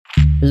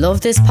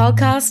Love this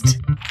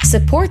podcast?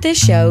 Support this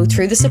show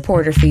through the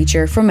supporter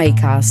feature from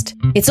Acast.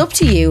 It's up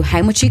to you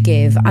how much you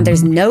give and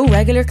there's no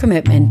regular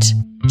commitment.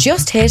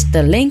 Just hit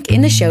the link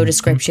in the show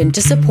description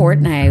to support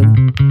now.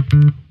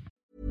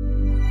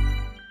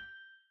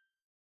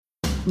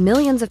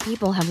 Millions of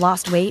people have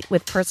lost weight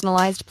with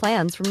personalized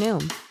plans from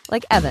Noom.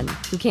 Like Evan,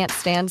 who can't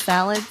stand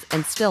salads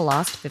and still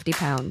lost 50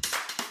 pounds.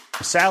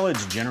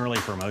 Salads generally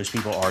for most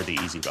people are the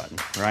easy button,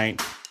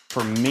 right?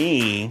 For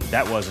me,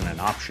 that wasn't an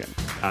option.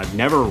 I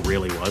never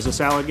really was a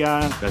salad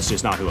guy. That's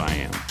just not who I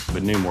am.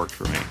 But Noom worked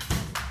for me.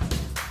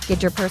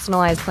 Get your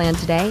personalized plan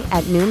today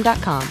at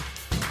Noom.com.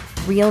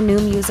 Real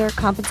Noom user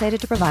compensated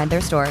to provide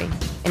their story.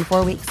 In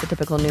 4 weeks, the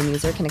typical Noom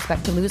user can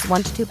expect to lose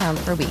 1 to 2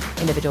 pounds per week.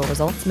 Individual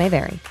results may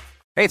vary.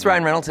 Hey, it's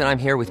Ryan Reynolds, and I'm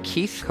here with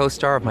Keith,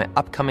 co-star of my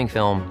upcoming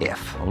film,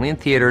 If, only in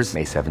theaters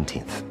May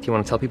 17th. Do you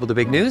want to tell people the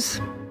big news?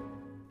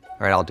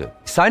 All right, I'll do it.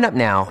 Sign up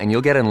now and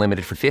you'll get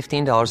unlimited for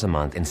 $15 a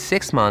month and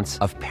 6 months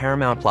of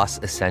Paramount Plus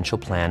Essential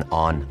Plan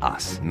on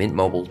us.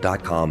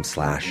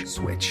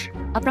 MintMobile.com/switch.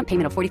 Upfront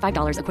payment of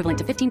 $45 equivalent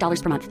to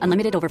 $15 per month.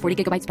 Unlimited over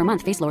 40 gigabytes per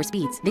month. Face lower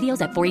speeds.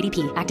 Videos at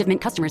 480p. Active Mint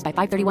customers by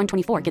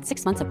 531.24 get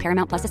 6 months of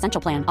Paramount Plus Essential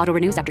Plan. Auto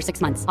renews after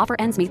 6 months. Offer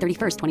ends May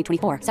 31st,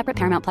 2024. Separate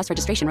Paramount Plus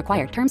registration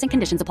required. Terms and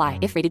conditions apply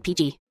if rated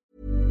PG.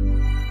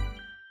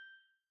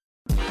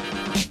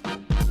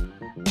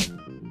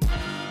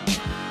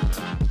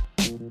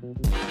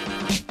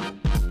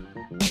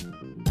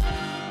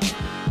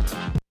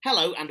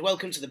 Hello and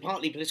welcome to the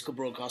Partly Political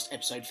Broadcast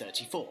episode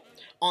 34.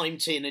 I'm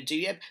Tiernan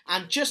Douieb,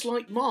 and just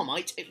like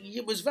Marmite,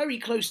 it was very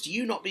close to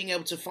you not being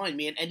able to find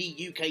me in any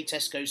UK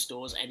Tesco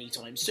stores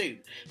anytime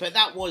soon, but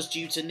that was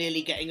due to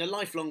nearly getting a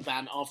lifelong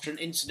ban after an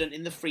incident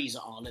in the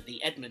freezer aisle at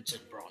the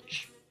Edmonton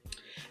branch.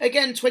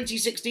 Again,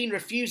 2016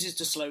 refuses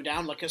to slow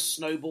down like a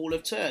snowball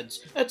of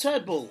turds, a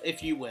turd ball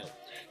if you will,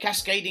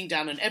 cascading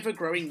down an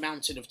ever-growing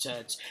mountain of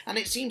turds, and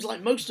it seems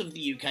like most of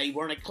the UK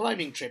were on a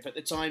climbing trip at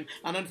the time,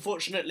 and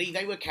unfortunately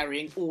they were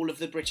carrying all of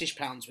the British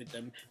pounds with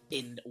them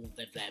in all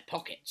of their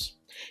pockets.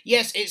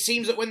 Yes, it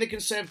seems that when the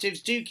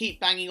Conservatives do keep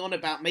banging on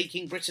about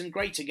making Britain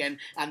great again,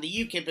 and the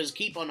UKippers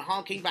keep on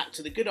harking back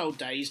to the good old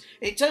days,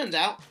 it turns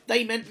out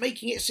they meant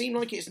making it seem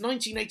like it's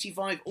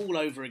 1985 all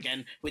over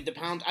again, with the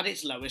pound at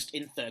its lowest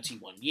in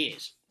 31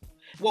 years.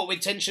 What with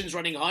tensions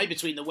running high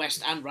between the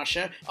West and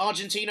Russia,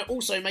 Argentina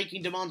also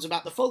making demands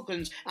about the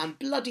Falklands, and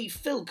bloody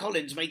Phil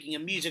Collins making a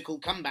musical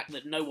comeback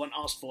that no one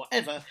asked for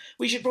ever,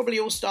 we should probably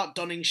all start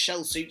donning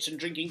shell suits and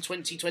drinking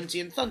 2020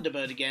 and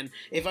Thunderbird again,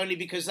 if only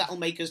because that'll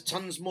make us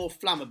tons more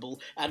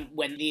flammable and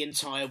when the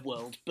entire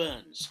world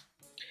burns.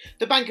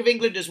 The Bank of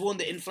England has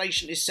warned that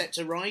inflation is set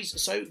to rise,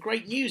 so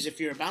great news if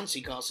you're a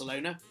bouncy castle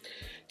owner.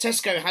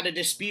 Tesco had a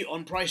dispute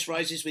on price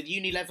rises with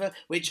Unilever,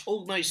 which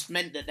almost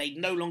meant that they'd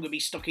no longer be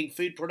stocking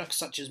food products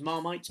such as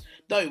Marmite,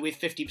 though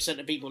with 50%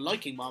 of people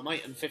liking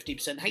Marmite and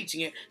 50% hating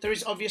it, there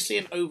is obviously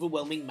an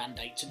overwhelming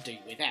mandate to do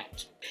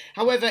without.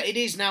 However, it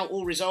is now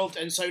all resolved,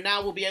 and so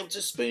now we'll be able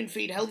to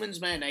spoon-feed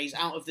Hellmann's mayonnaise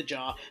out of the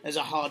jar as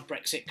a hard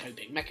Brexit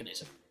coping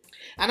mechanism.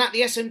 And at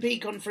the SNP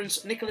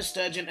conference, Nicola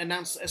Sturgeon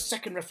announced that a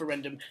second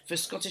referendum for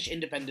Scottish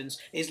independence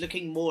is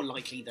looking more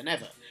likely than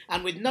ever.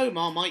 And with no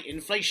Marmite,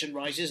 inflation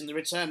rises and the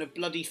return of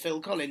bloody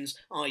Phil Collins,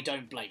 I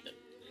don't blame them.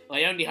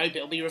 I only hope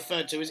it'll be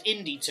referred to as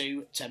Indy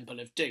 2, Temple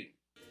of Doom.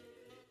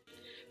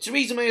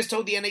 Theresa May has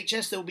told the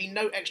NHS there will be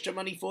no extra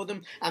money for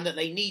them and that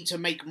they need to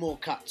make more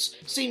cuts,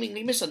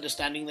 seemingly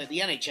misunderstanding that the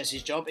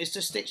NHS's job is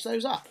to stitch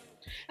those up.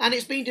 And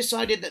it's been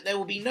decided that there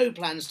will be no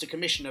plans to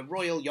commission a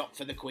royal yacht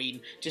for the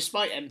Queen,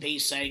 despite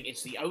MPs saying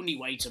it's the only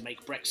way to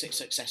make Brexit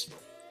successful.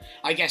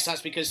 I guess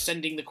that's because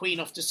sending the Queen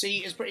off to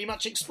sea is pretty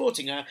much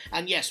exporting her,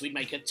 and yes, we'd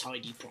make a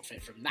tidy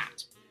profit from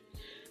that.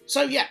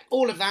 So yeah,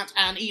 all of that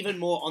and even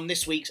more on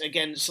this week's,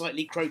 again,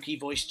 slightly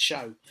croaky-voiced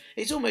show.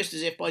 It's almost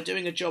as if by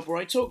doing a job where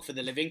I talk for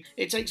the living,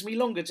 it takes me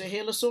longer to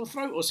heal a sore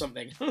throat or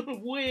something.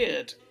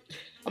 Weird.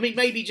 I mean,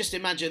 maybe just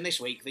imagine this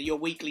week that your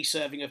weekly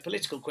serving of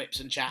political quips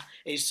and chat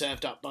is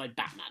served up by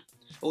Batman.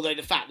 Although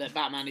the fact that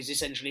Batman is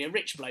essentially a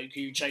rich bloke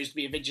who chose to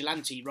be a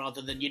vigilante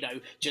rather than,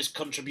 just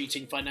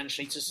contributing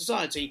financially to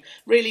society,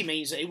 really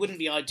means that it wouldn't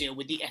be ideal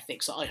with the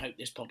ethics that I hope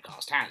this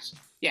podcast has.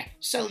 Yeah,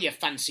 sell your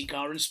fancy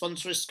car and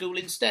sponsor a school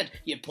instead,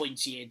 you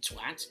pointy-eared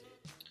twat.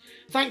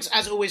 Thanks,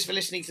 as always, for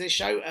listening to this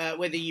show.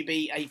 Whether you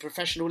be a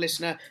professional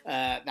listener,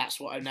 that's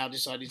what I've now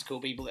decided to call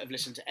people that have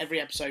listened to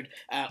every episode,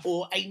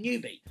 or a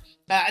newbie.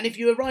 And if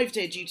you arrived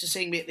here due to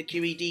seeing me at the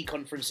QED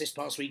conference this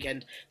past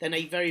weekend, then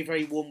a very,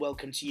 very warm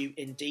welcome to you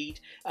indeed.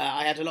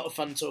 I had a lot of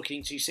fun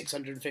talking to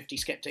 650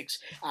 skeptics,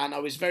 and I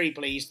was very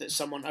pleased that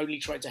someone only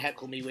tried to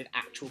heckle me with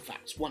actual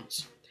facts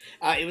once.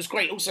 It was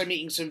great also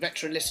meeting some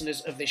veteran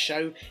listeners of this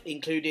show,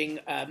 including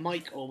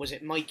Mike, or was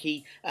it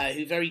Mikey,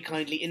 who very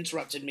kindly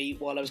interrupted me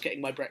while I was getting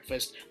my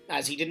breakfast,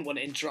 as he didn't want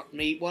to interrupt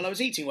me while I was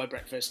eating my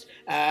breakfast.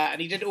 And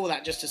he did all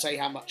that just to say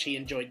how much he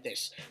enjoyed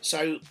this.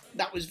 So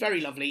that was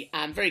very lovely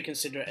and very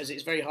considerate, as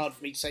it's very hard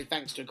for me to say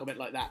thanks to a comment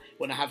like that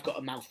when I have got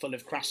a mouthful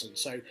of croissants,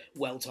 so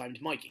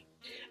well-timed Mikey.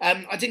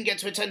 I didn't get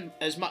to attend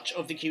as much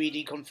of the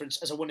QED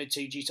conference as I wanted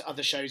to due to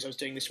other shows I was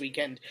doing this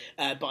weekend,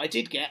 but I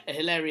did get a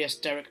hilarious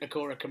Derek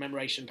Nakora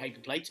commemoration paper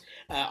plate.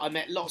 I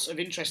met lots of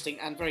interesting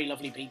and very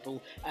lovely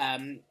people,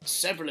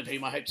 several of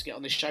whom I hope to get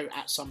on this show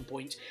at some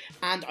point,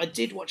 and I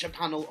did watch a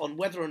panel on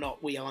whether or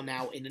not we are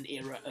now in an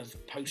era of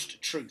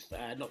post-truth,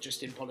 not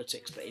just in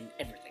politics but in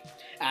everything,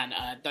 and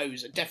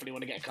those definitely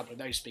want to get a couple of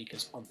those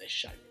speakers on this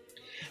show.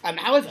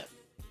 However,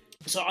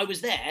 so I was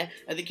there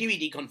at the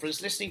QED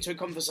conference listening to a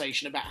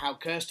conversation about how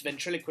cursed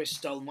ventriloquist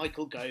style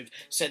Michael Gove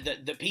said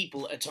that the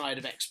people are tired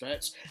of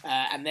experts,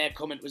 and their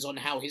comment was on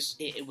how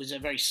it was a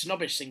very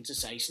snobbish thing to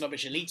say,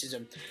 snobbish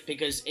elitism,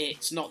 because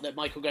it's not that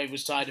Michael Gove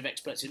was tired of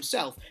experts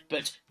himself,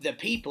 but the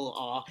people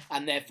are,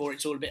 and therefore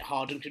it's all a bit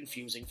hard and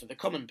confusing for the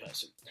common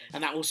person.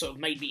 And that all sort of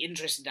made me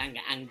interested and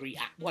angry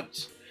at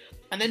once.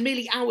 And then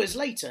merely hours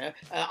later,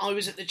 I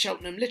was at the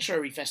Cheltenham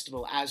Literary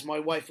Festival as my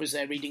wife was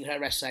there reading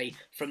her essay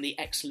from the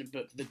excellent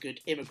book The Good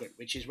Immigrant,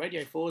 which is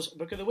Radio 4's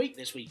Book of the Week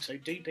this week, so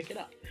do pick it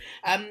up.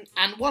 And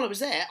while I was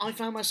there, I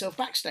found myself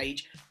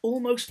backstage,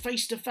 almost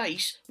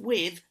face-to-face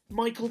with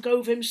Michael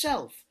Gove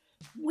himself.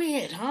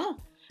 Weird, huh?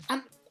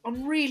 And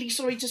I'm really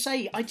sorry to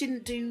say, I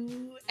didn't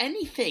do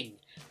anything.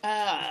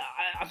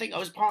 I think I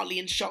was partly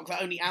in shock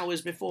that only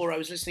hours before I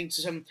was listening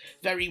to some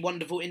very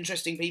wonderful,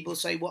 interesting people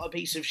say what a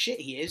piece of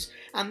shit he is,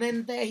 and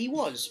then there he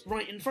was,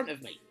 right in front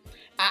of me.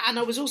 And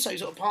I was also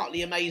sort of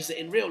partly amazed that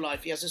in real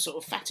life he has a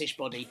sort of fattish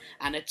body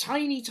and a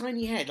tiny,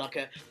 tiny head, like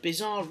a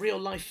bizarre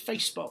real-life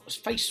face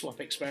swap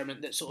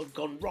experiment that's sort of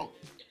gone wrong.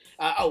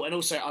 And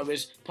also I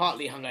was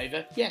partly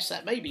hungover. Yes,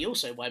 that may be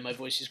also why my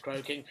voice is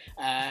croaking.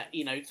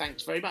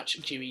 Thanks very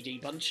much,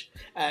 QED bunch.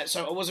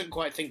 So I wasn't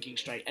quite thinking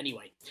straight.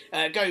 Anyway,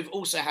 Gove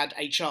also had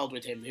a child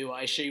with him, who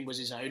I assume was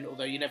his own,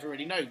 although you never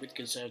really know with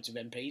Conservative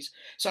MPs.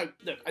 So,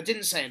 look, I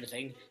didn't say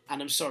anything,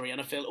 and I'm sorry, and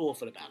I feel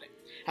awful about it.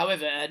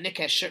 However,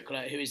 Nikesh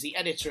Shukla, who is the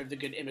editor of The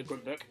Good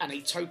Immigrant book and a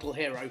total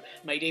hero,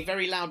 made a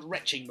very loud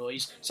retching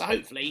noise, so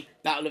hopefully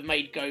that'll have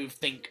made Gove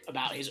think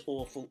about his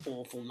awful,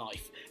 awful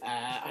life.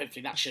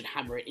 Hopefully that should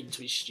hammer it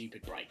into his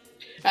stupid brain.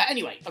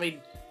 Anyway, I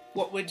mean,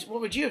 what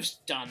would you have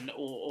done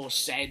or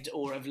said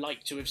or have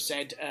liked to have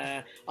said?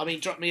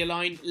 Drop me a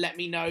line, let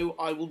me know,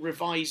 I will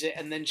revise it,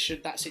 and then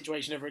should that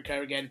situation ever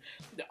occur again,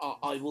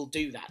 I will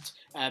do that.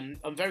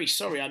 I'm very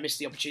sorry I missed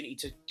the opportunity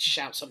to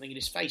shout something in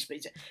his face, but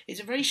it's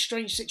a very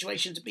strange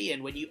situation to be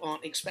in when you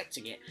aren't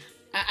expecting it.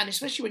 And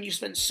especially when you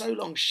spend so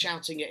long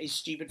shouting at his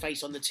stupid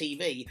face on the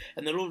TV,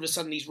 and then all of a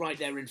sudden he's right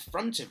there in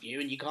front of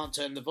you, and you can't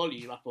turn the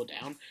volume up or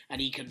down,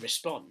 and he can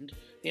respond.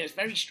 It's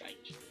very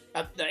strange.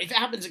 If it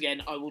happens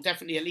again, I will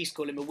definitely at least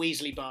call him a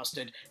Weasley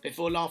bastard,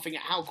 before laughing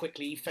at how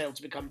quickly he failed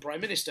to become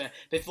Prime Minister,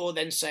 before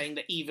then saying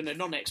that even a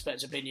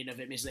non-expert's opinion of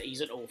him is that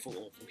he's an awful,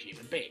 awful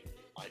human being.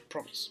 I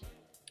promise.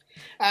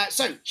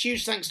 So,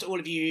 huge thanks to all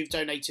of you who've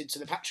donated to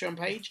the Patreon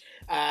page.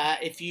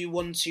 If you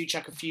want to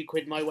chuck a few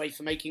quid my way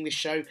for making this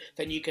show,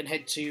 then you can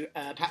head to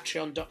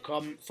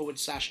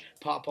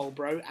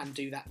patreon.com/parpolbro and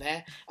do that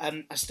there.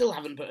 I still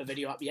haven't put a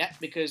video up yet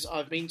because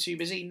I've been too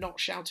busy not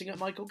shouting at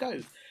Michael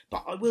Gove.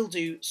 But I will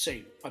do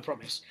soon, I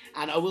promise.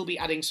 And I will be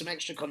adding some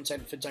extra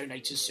content for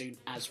donators soon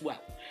as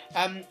well.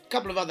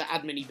 Couple of other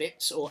admin-y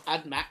bits, or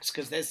admax,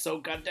 because there's so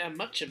goddamn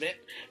much of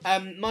it.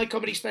 My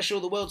comedy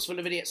special, The World's Full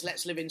of Idiots,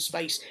 Let's Live in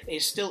Space,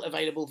 is still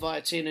available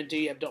via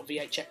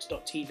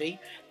tiernandduyeb.vhx.tv.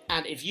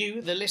 And if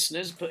you, the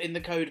listeners, put in the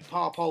code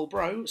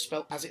PARPOLBRO,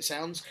 spelt as it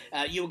sounds,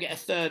 you'll get a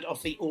third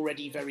off the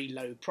already very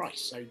low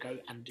price. So go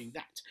and do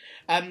that.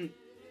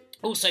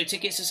 Also,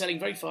 tickets are selling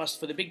very fast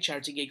for the big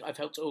charity gig I've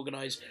helped to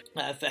organise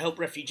for Help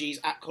Refugees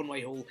at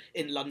Conway Hall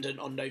in London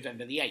on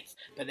November the 8th,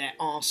 but there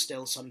are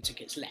still some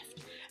tickets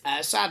left.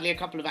 Sadly, a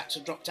couple of acts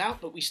have dropped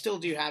out, but we still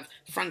do have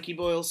Frankie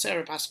Boyle,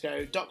 Sarah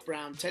Pascoe, Doc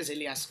Brown, Tez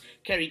Ilias,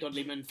 Kerry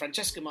Godliman,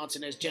 Francesca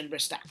Martinez, Jen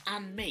Brister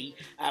and me,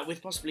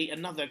 with possibly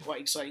another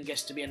quite exciting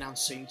guest to be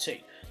announced soon too.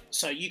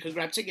 So you can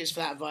grab tickets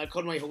for that via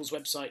Conway Hall's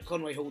website,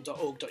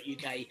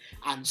 conwayhall.org.uk,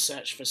 and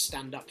search for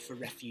Stand Up for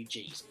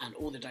Refugees. And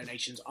all the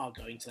donations are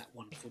going to that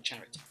wonderful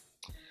charity.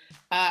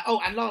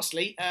 And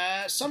lastly,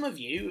 some of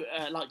you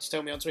like to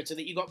tell me on Twitter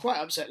that you got quite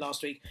upset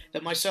last week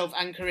that myself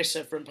and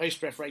Carissa from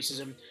Post-Pref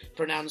Racism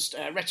pronounced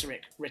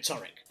rhetoric, which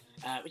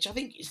I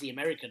think is the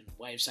American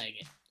way of saying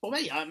it. Or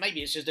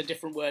maybe it's just a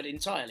different word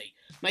entirely.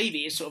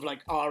 Maybe it's sort of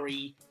like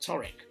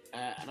rhetoric.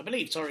 And I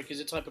believe toric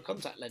is a type of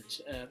contact lens.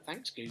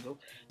 Thanks, Google.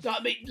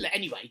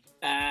 Anyway,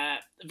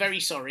 very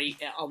sorry.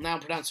 I'll now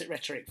pronounce it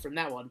rhetoric from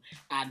now on,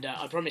 and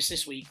I promise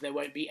this week there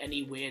won't be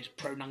any weird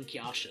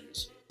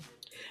pronunciations.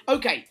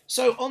 Okay,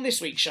 so on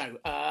this week's show,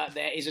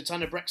 there is a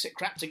ton of Brexit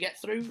crap to get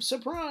through,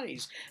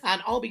 surprise!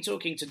 And I'll be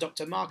talking to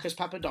Dr. Marcus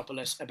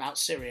Papadopoulos about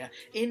Syria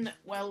in,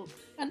 well,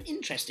 an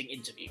interesting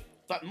interview.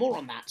 But more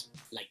on that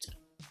later.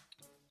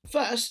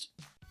 First,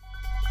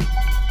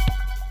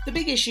 the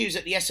big issues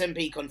at the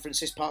SNP conference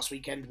this past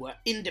weekend were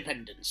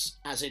independence,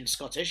 as in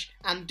Scottish,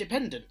 and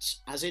dependence,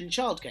 as in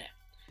childcare.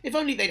 If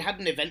only they'd had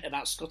an event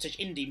about Scottish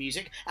indie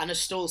music and a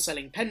stall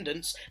selling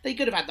pendants, they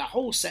could have had the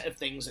whole set of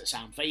things that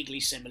sound vaguely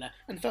similar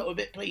and felt a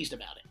bit pleased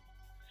about it.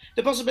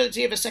 The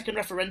possibility of a second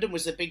referendum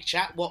was the big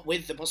chat, what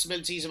with the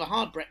possibilities of a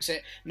hard Brexit,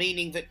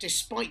 meaning that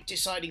despite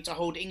deciding to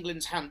hold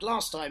England's hand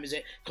last time as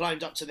it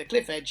climbed up to the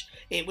cliff edge,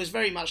 it was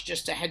very much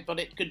just to headbutt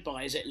it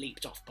goodbye as it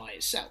leaped off by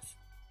itself.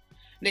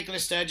 Nicola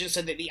Sturgeon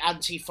said that the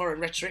anti-foreign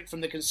rhetoric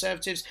from the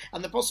Conservatives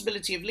and the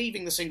possibility of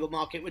leaving the single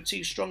market were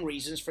two strong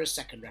reasons for a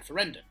second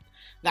referendum.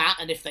 That,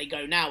 and if they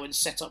go now and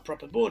set up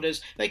proper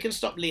borders, they can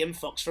stop Liam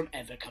Fox from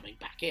ever coming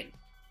back in.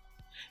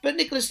 But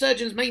Nicola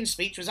Sturgeon's main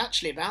speech was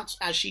actually about,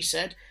 as she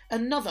said,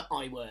 another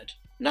I word.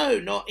 No,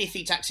 not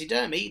ithi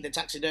taxidermy, the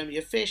taxidermy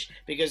of fish,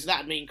 because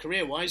that'd mean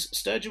career-wise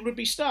Sturgeon would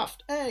be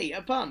stuffed. Hey,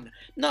 a pun.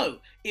 No,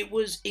 it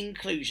was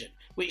inclusion,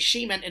 which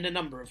she meant in a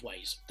number of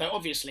ways, though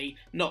obviously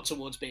not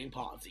towards being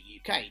part of the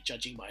UK,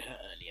 judging by her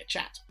earlier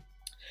chat.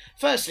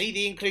 Firstly,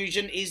 the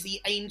inclusion is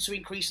the aim to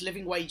increase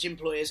living wage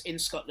employers in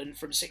Scotland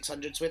from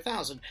 600 to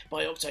 1,000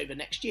 by October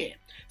next year,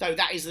 though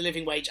that is the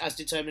living wage as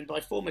determined by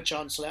former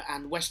Chancellor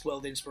and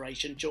Westworld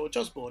inspiration George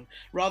Osborne,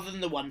 rather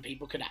than the one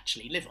people could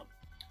actually live on.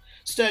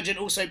 Sturgeon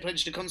also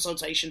pledged a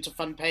consultation to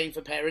fund paying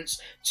for parents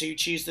to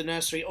choose the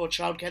nursery or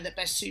childcare that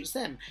best suits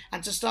them,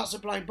 and to start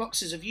supplying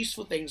boxes of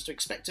useful things to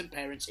expectant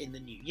parents in the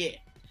new year.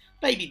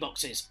 Baby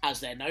boxes, as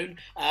they're known,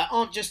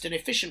 aren't just an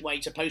efficient way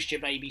to post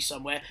your baby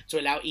somewhere to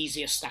allow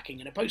easier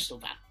stacking in a postal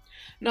van.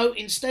 No,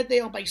 instead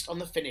they are based on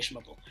the Finnish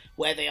model,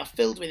 where they are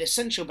filled with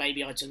essential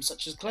baby items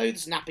such as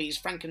clothes,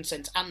 nappies,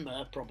 frankincense and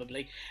myrrh,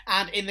 probably,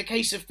 and in the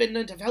case of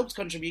Finland have helped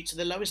contribute to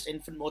the lowest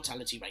infant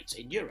mortality rates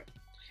in Europe.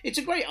 It's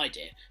a great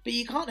idea, but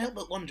you can't help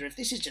but wonder if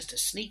this is just a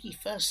sneaky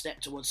first step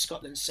towards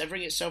Scotland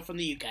severing itself from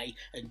the UK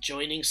and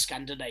joining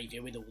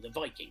Scandinavia with all the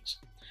Vikings.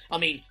 I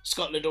mean,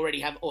 Scotland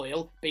already have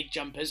oil, big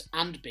jumpers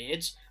and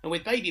beards, and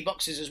with baby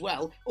boxes as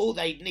well, all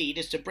they'd need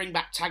is to bring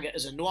back Taggart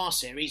as a noir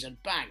series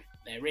and bang,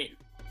 they're in.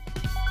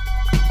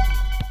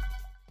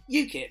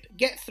 UKIP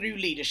get through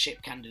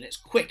leadership candidates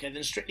quicker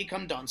than Strictly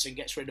Come Dancing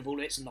gets rid of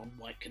all its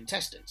non-white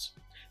contestants.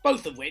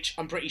 Both of which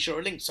I'm pretty sure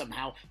are linked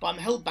somehow, but I'm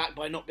held back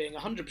by not being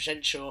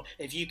 100% sure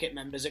if UKIP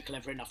members are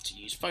clever enough to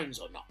use phones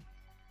or not.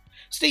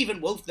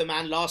 Stephen Wolfe, the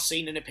man last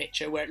seen in a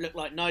picture where it looked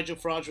like Nigel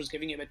Farage was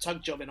giving him a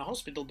tug job in a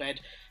hospital bed,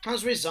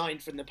 has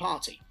resigned from the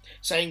party,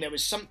 saying there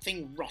was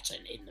something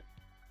rotten in them.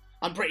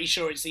 I'm pretty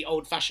sure it's the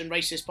old-fashioned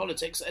racist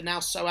politics that are now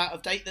so out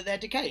of date that they're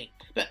decaying.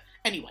 But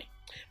anyway,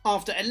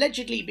 after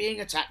allegedly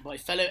being attacked by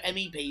fellow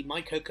MEP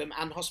Mike Hookham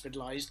and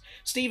hospitalised,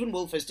 Stephen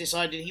Wolfe has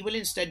decided he will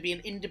instead be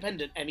an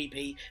independent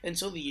MEP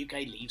until the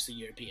UK leaves the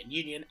European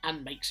Union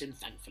and makes him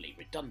thankfully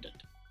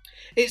redundant.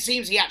 It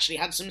seems he actually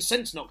had some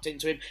sense knocked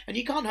into him, and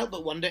you can't help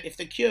but wonder if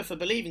the cure for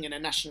believing in a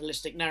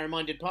nationalistic,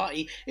 narrow-minded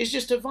party is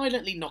just to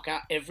violently knock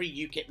out every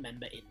UKIP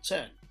member in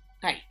turn.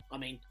 Hey, I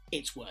mean,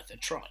 it's worth a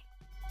try.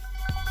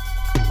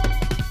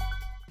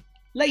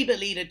 Labour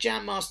leader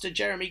Jam Master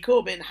Jeremy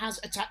Corbyn has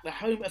attacked the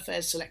Home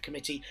Affairs Select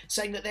Committee,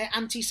 saying that their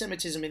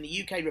anti-Semitism in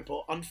the UK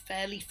report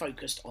unfairly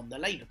focused on the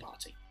Labour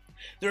Party.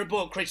 The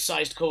report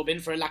criticised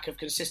Corbyn for a lack of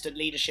consistent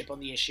leadership on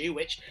the issue,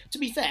 which, to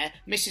be fair,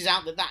 misses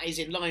out that is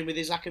in line with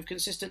his lack of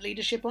consistent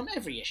leadership on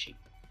every issue.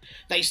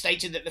 They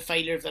stated that the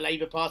failure of the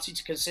Labour Party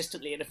to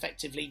consistently and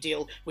effectively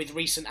deal with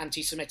recent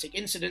anti-Semitic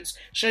incidents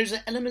shows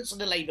that elements of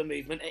the Labour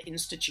movement are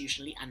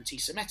institutionally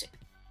anti-Semitic.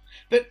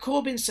 But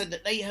Corbyn said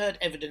that they heard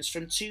evidence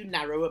from too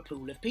narrow a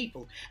pool of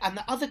people, and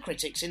that other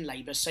critics in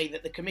Labour say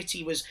that the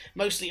committee was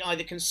mostly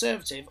either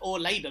Conservative or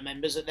Labour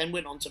members that then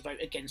went on to vote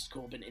against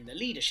Corbyn in the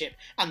leadership,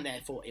 and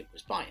therefore it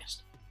was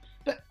biased.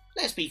 But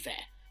let's be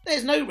fair,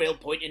 there's no real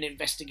point in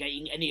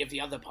investigating any of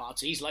the other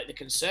parties, like the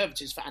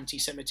Conservatives, for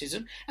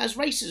anti-Semitism, as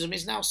racism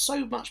is now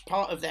so much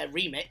part of their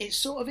remit it's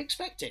sort of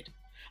expected.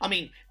 I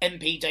mean,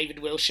 MP David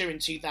Wilshire in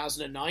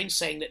 2009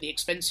 saying that the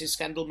expenses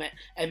scandal meant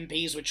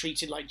MPs were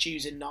treated like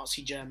Jews in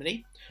Nazi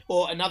Germany,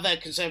 or another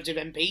Conservative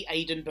MP,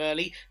 Aidan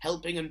Burley,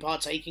 helping and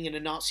partaking in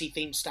a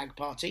Nazi-themed stag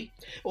party,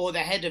 or the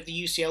head of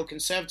the UCL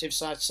Conservative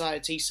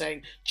Society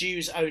saying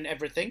Jews own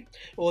everything,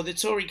 or the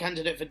Tory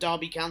candidate for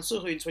Derby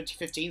Council who in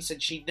 2015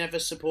 said she'd never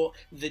support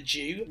the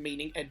Jew,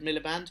 meaning Ed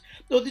Miliband,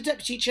 or the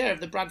deputy chair of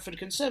the Bradford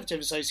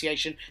Conservative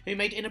Association who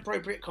made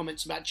inappropriate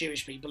comments about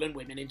Jewish people and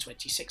women in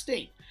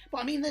 2016. But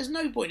I mean, there's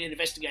no point in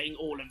investigating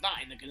all of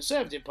that in the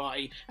Conservative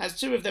Party, as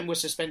two of them were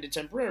suspended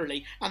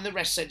temporarily and the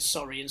rest said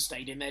sorry and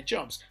stayed in their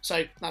jobs.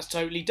 So that's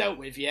totally dealt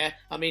with, yeah?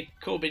 I mean,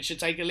 Corbyn should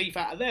take a leaf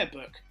out of their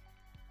book.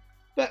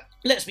 But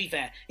let's be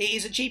fair, it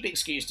is a cheap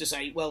excuse to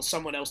say, well,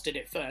 someone else did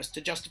it first,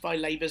 to justify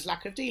Labour's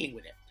lack of dealing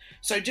with it.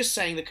 So just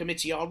saying the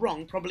committee are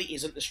wrong probably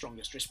isn't the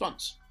strongest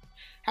response.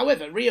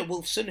 However, Ria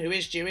Wolfson, who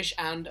is Jewish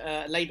and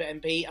a Labour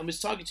MP and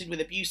was targeted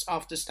with abuse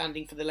after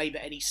standing for the Labour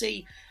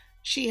NEC,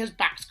 she has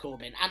backed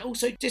Corbyn and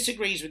also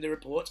disagrees with the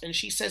report, and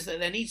she says that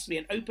there needs to be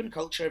an open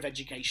culture of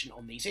education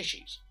on these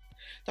issues.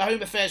 The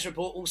Home Affairs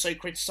report also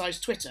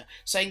criticised Twitter,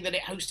 saying that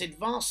it hosted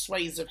vast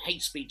swathes of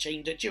hate speech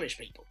aimed at Jewish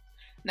people.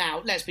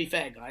 Now, let's be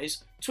fair,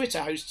 guys.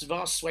 Twitter hosts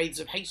vast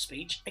swathes of hate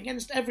speech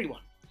against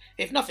everyone.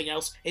 If nothing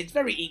else, it's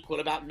very equal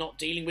about not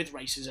dealing with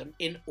racism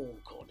in all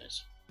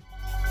corners.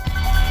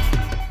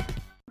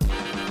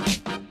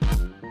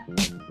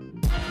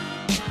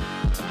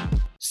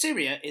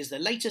 Syria is the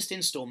latest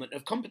instalment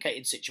of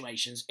complicated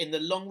situations in the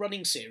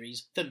long-running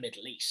series The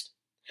Middle East.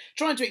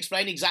 Trying to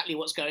explain exactly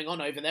what's going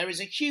on over there is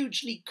a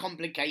hugely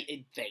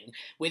complicated thing,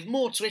 with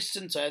more twists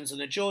and turns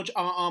than a George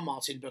R.R.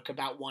 Martin book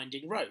about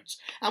winding roads.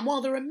 And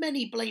while there are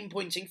many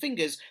blame-pointing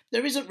fingers,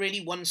 there isn't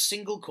really one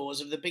single cause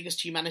of the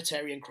biggest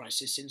humanitarian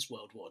crisis since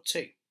World War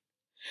II.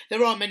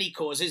 There are many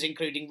causes,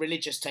 including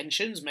religious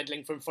tensions,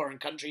 meddling from foreign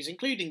countries,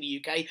 including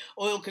the UK,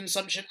 oil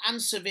consumption,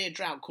 and severe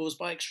drought caused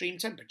by extreme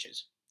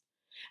temperatures.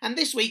 And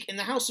this week, in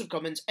the House of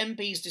Commons,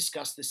 MPs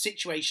discussed the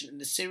situation in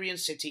the Syrian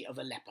city of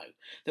Aleppo,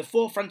 the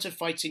forefront of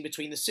fighting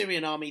between the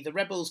Syrian army, the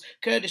rebels,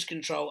 Kurdish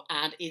control,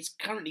 and it's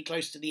currently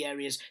close to the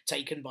areas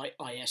taken by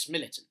IS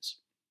militants.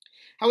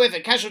 However,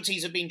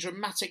 casualties have been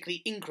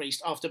dramatically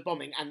increased after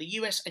bombing, and the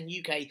US and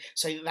UK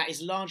say that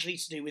is largely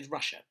to do with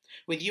Russia,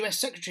 with US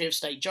Secretary of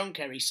State John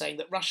Kerry saying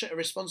that Russia are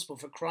responsible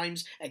for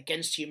crimes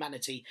against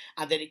humanity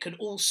and that it could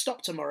all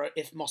stop tomorrow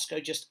if Moscow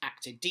just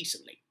acted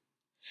decently.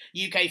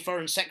 UK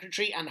Foreign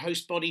Secretary and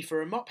host body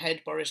for a mop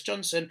head Boris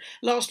Johnson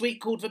last week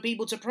called for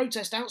people to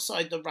protest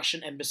outside the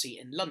Russian embassy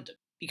in London,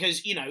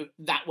 because,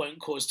 that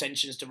won't cause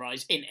tensions to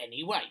rise in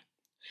any way.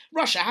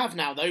 Russia have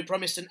now, though,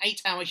 promised an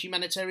 8-hour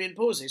humanitarian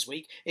pause this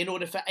week in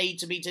order for aid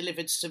to be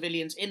delivered to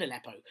civilians in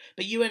Aleppo,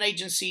 but UN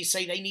agencies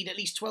say they need at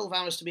least 12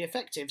 hours to be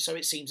effective, so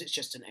it seems it's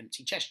just an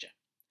empty gesture.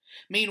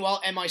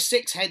 Meanwhile,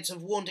 MI6 heads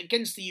have warned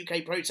against the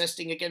UK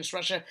protesting against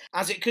Russia,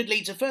 as it could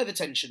lead to further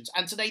tensions,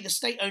 and today the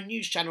state-owned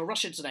news channel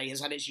Russia Today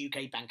has had its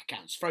UK bank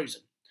accounts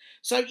frozen.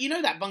 So, you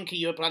know that bunker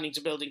you were planning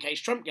to build in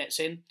case Trump gets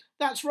in?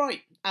 That's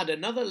right, add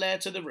another layer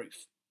to the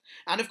roof.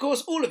 And of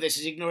course, all of this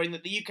is ignoring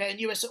that the UK and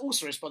US are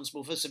also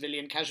responsible for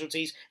civilian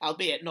casualties,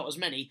 albeit not as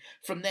many,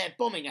 from their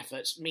bombing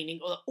efforts, meaning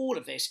that all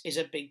of this is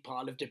a big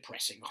pile of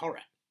depressing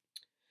horror.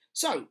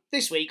 So,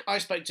 this week I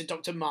spoke to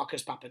Dr.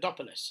 Marcus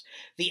Papadopoulos,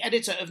 the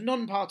editor of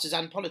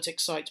non-partisan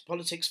politics site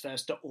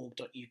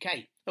politicsfirst.org.uk,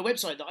 a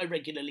website that I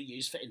regularly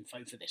use for info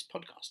for this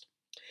podcast.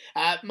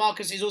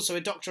 Marcus is also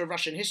a doctor of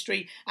Russian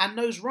history and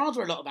knows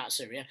rather a lot about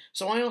Syria,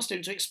 so I asked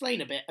him to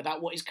explain a bit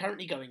about what is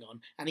currently going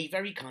on, and he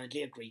very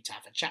kindly agreed to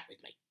have a chat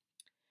with me.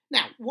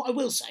 Now, what I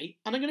will say,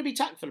 and I'm going to be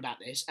tactful about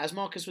this, as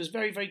Marcus was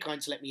very, very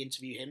kind to let me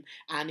interview him,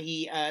 and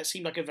he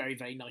seemed like a very,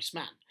 very nice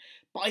man.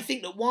 But I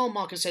think that while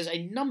Marcus has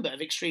a number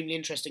of extremely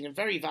interesting and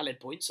very valid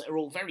points that are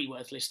all very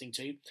worth listening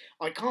to,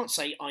 I can't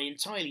say I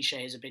entirely share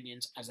his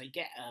opinions, as they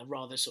get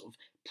rather sort of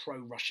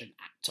pro-Russian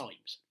at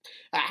times.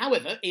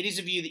 However, it is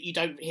a view that you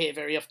don't hear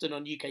very often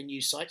on UK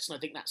news sites, and I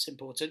think that's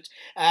important.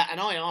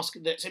 And I ask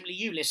that simply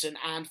you listen,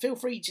 and feel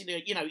free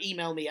to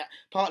email me at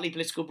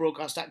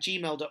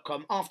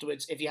partlypoliticalbroadcast@gmail.com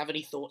afterwards if you have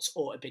any thoughts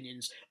or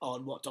opinions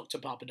on what Dr.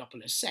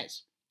 Papadopoulos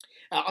says.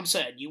 I'm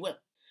certain you will.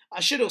 I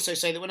should also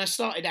say that when I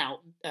started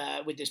out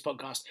with this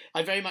podcast,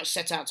 I very much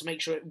set out to make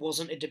sure it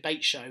wasn't a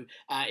debate show.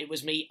 It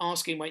was me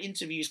asking my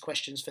interviews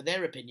questions for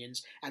their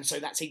opinions, and so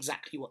that's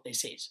exactly what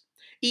this is.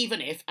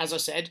 Even if, as I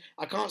said,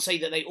 I can't say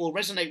that they all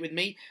resonate with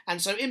me,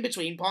 and so in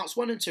between parts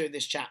 1 and 2 of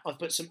this chat, I've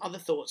put some other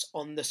thoughts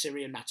on the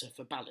Syrian matter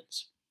for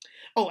balance.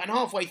 Oh, and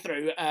halfway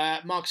through,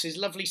 Marcus's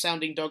lovely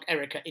sounding dog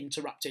Erica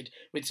interrupted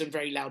with some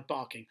very loud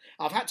barking.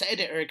 I've had to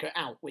edit Erica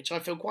out, which I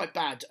feel quite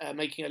bad,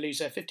 making her lose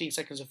her 15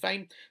 seconds of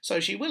fame,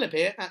 so she will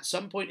appear at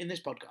some point in this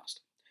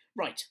podcast.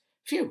 Right,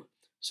 phew.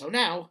 So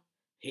now,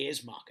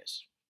 here's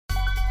Marcus.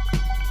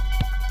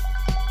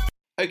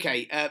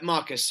 Okay,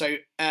 Marcus, so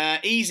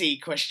easy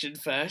question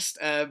first.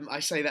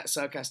 I say that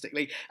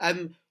sarcastically.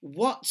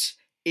 What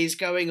is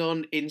going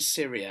on in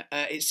Syria?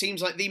 It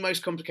seems like the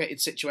most complicated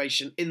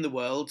situation in the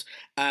world.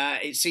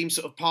 It seems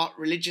sort of part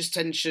religious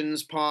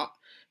tensions, part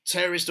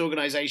terrorist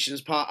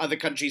organisations, part other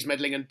countries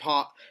meddling, and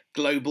part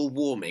global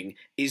warming.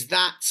 Is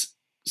that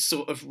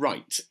sort of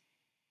right?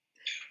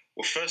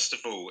 Well, first of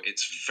all,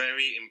 it's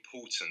very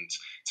important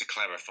to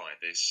clarify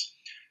this.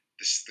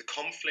 The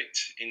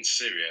conflict in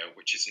Syria,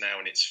 which is now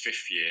in its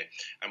 5th year,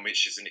 and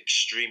which is an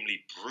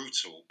extremely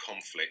brutal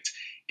conflict,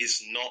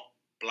 is not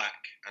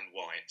black and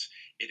white.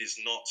 It is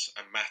not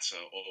a matter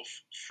of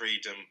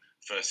freedom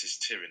versus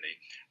tyranny,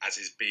 as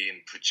is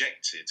being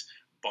projected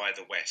by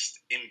the West,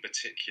 in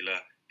particular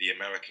the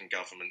American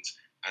government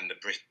and the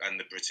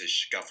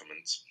British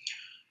government.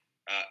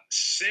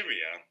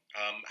 Syria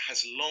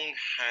has long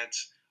had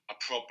a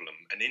problem,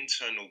 an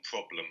internal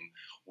problem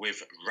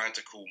with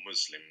radical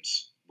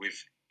Muslims,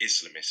 with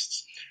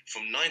Islamists.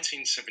 From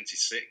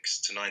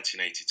 1976 to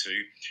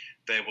 1982,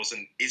 there was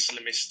an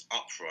Islamist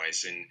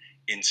uprising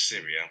in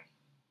Syria.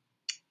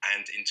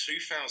 And in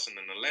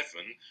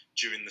 2011,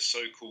 during the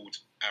so-called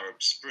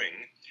Arab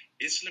Spring,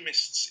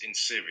 Islamists in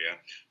Syria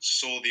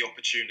saw the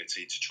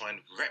opportunity to try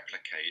and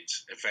replicate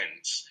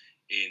events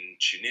in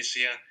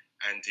Tunisia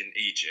and in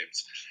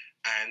Egypt.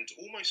 And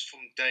almost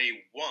from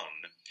day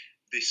one,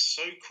 this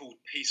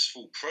so-called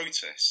peaceful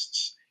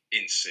protests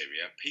in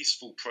Syria,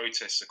 peaceful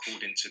protests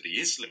according to the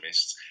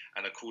Islamists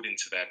and according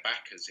to their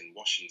backers in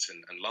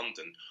Washington and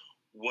London,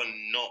 were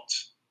not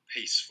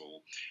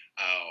peaceful.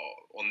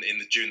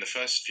 During the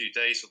first few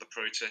days of the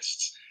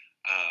protests,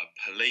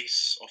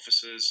 police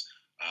officers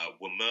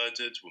were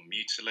murdered, were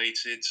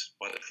mutilated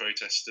by the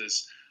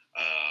protesters.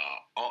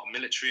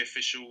 Military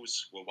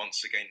officials were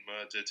once again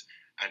murdered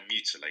and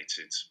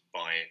mutilated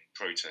by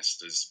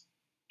protesters.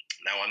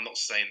 Now, I'm not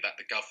saying that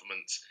the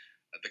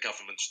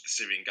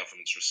Syrian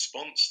government's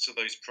response to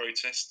those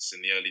protests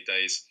in the early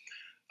days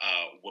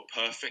were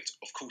perfect.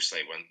 Of course,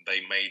 they weren't.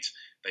 They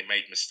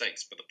made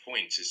mistakes. But the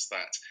point is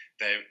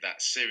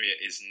that Syria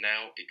is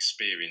now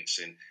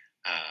experiencing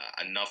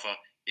another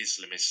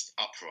Islamist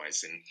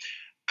uprising,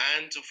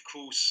 and of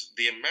course,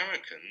 the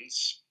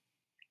Americans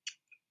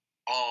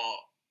are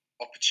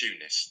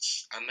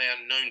opportunists, and they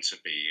are known to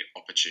be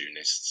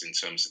opportunists in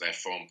terms of their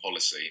foreign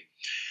policy.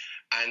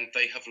 And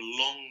they have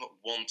long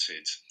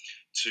wanted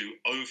to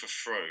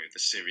overthrow the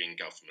Syrian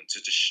government, to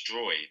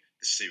destroy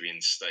the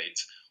Syrian state.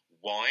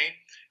 Why?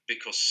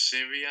 Because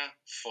Syria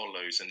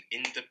follows an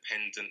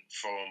independent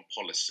foreign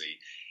policy.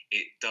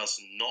 It does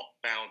not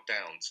bow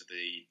down to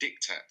the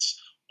diktats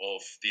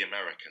of the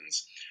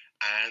Americans.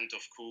 And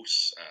of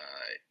course,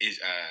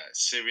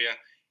 Syria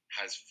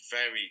has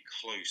very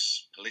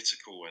close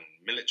political and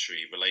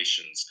military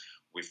relations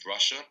with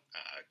Russia,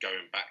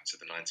 going back to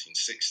the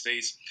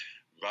 1960s.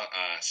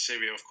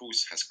 Syria, of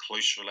course, has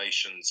close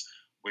relations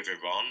with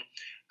Iran,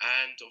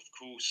 and of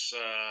course,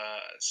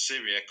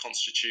 Syria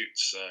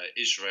constitutes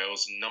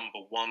Israel's number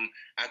one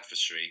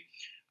adversary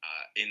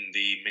in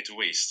the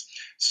Middle East.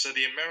 So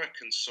the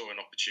Americans saw an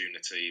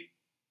opportunity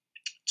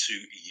to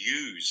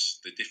use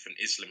the different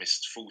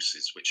Islamist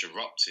forces which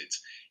erupted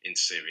in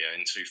Syria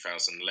in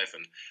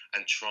 2011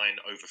 and try and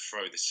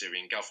overthrow the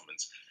Syrian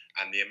government.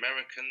 And the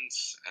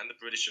Americans and the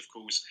British, of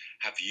course,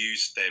 have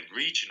used their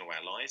regional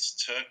allies,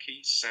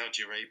 Turkey,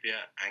 Saudi Arabia,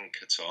 and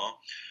Qatar,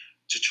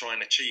 to try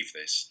and achieve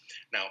this.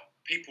 Now,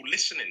 people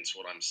listening to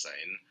what I'm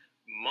saying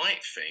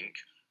might think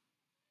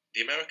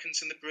the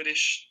Americans and the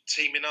British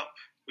teaming up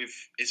with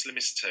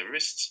Islamist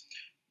terrorists.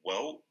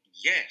 Well,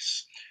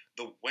 yes.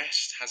 The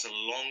West has a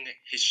long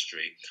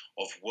history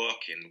of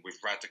working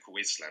with radical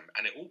Islam,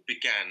 and it all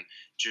began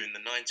during the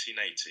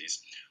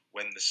 1980s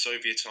when the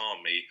Soviet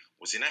army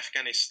was in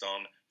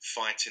Afghanistan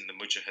fighting the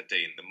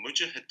Mujahideen. The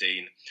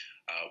Mujahideen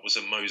was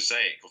a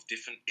mosaic of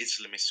different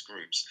Islamist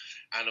groups,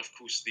 and of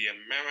course the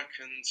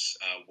Americans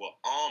were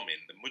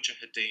arming the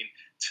Mujahideen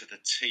to the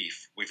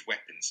teeth with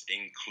weapons,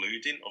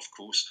 including, of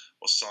course,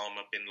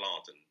 Osama bin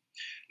Laden.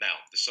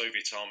 Now, the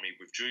Soviet army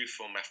withdrew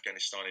from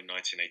Afghanistan in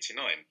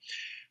 1989.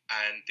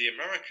 And the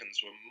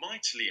Americans were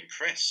mightily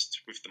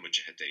impressed with the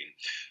Mujahideen.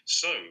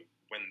 So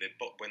when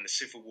the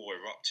civil war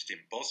erupted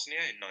in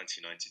Bosnia in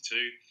 1992,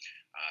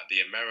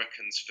 the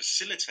Americans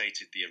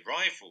facilitated the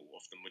arrival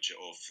of the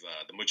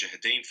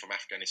Mujahideen from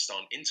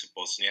Afghanistan into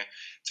Bosnia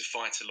to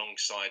fight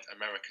alongside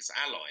America's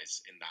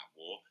allies in that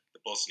war,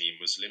 the Bosnian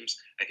Muslims,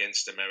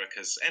 against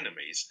America's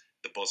enemies,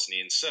 the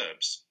Bosnian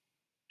Serbs.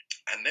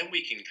 And then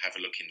we can have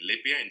a look in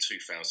Libya in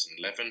 2011,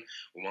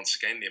 when once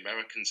again the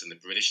Americans and the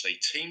British, they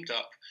teamed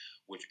up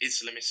with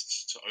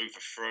Islamists to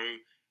overthrow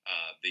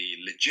the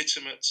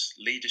legitimate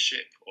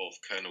leadership of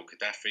Colonel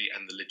Gaddafi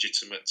and the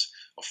legitimate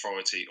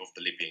authority of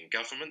the Libyan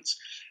government.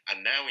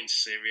 And now in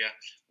Syria,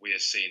 we are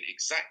seeing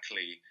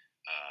exactly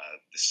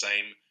the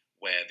same,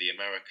 where the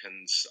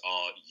Americans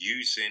are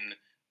using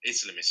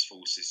Islamist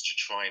forces to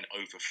try and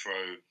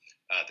overthrow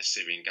the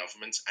Syrian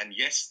government. And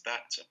yes,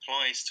 that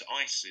applies to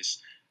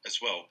ISIS as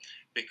well,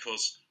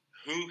 because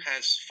who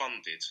has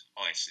funded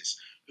ISIS?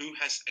 Who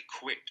has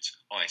equipped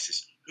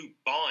ISIS? Who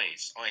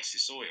buys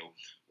ISIS oil?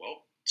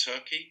 Well,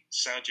 Turkey,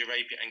 Saudi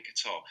Arabia, and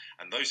Qatar.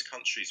 And those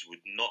countries would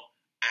not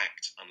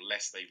act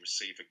unless they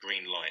receive a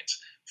green light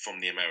from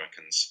the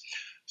Americans.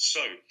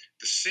 So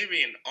the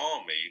Syrian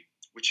army,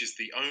 which is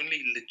the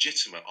only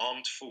legitimate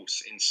armed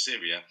force in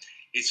Syria,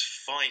 is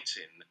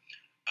fighting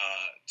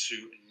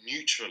to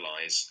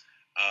neutralize,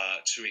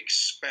 to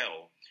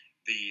expel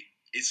the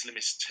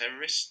Islamist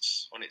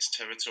terrorists on its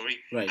territory,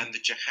 right, and the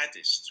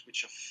jihadists,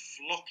 which are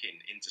flocking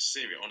into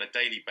Syria on a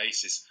daily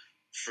basis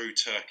through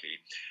Turkey.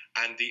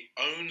 And the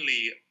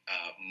only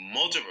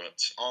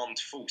moderate armed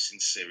force in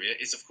Syria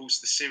is, of course,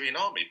 the Syrian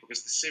army,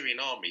 because the Syrian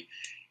army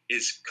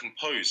is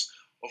composed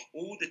of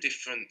all the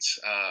different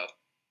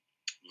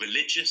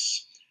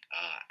religious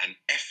and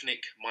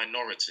ethnic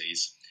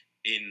minorities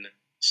in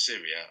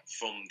Syria,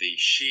 from the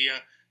Shia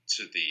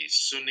to the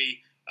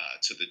Sunni,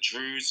 to the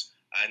Druze,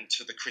 and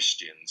to the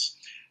Christians.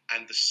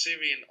 And the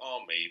Syrian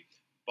army,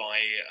 by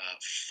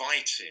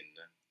fighting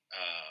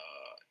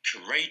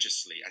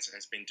courageously, as it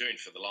has been doing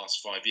for the last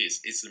 5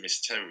 years,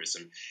 Islamist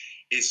terrorism,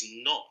 is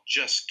not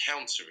just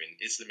countering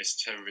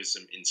Islamist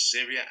terrorism in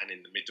Syria and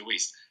in the Middle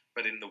East,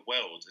 but in the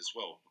world as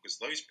well. Because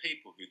those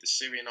people who the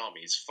Syrian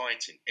army is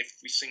fighting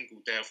every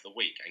single day of the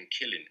week and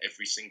killing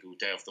every single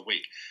day of the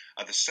week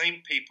are the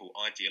same people,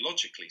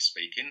 ideologically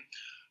speaking,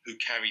 who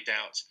carried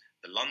out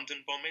the London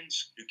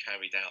bombings, who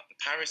carried out the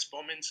Paris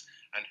bombings,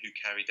 and who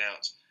carried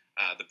out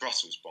the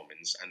Brussels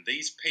bombings. And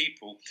these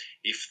people,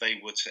 if they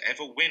were to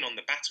ever win on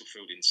the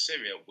battlefield in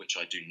Syria, which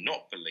I do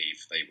not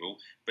believe they will,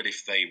 but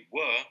if they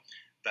were,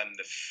 then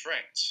the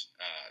threat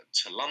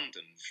to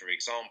London, for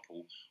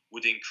example,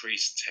 would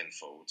increase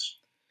tenfold.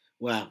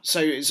 Wow.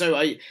 So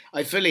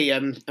I fully,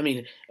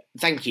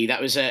 Thank you.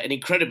 That was an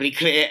incredibly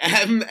clear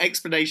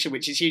explanation,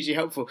 which is hugely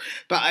helpful.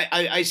 But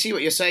I see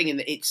what you're saying in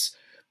that it's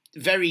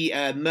very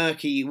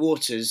murky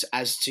waters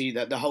as to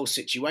the whole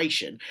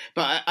situation.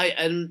 But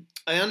I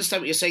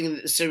understand what you're saying,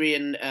 that the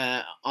Syrian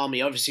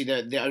army, obviously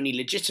the only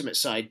legitimate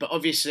side, but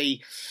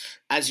obviously,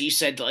 as you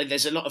said, like,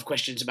 there's a lot of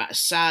questions about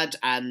Assad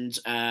and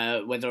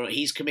whether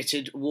he's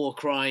committed war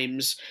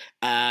crimes,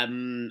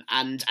 and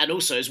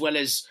also, as well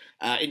as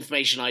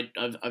information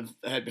I've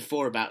heard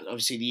before about,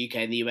 obviously, the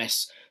UK and the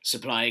US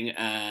supplying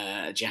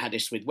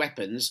jihadists with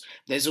weapons.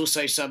 There's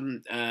also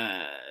some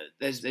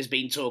there's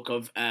been talk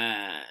of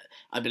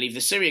I believe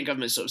the Syrian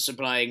government sort of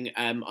supplying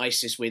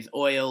ISIS with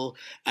oil.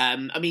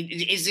 I mean,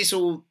 is this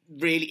all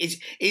really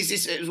is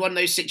this one of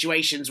those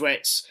situations where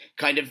it's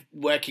kind of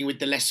working with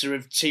the lesser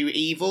of two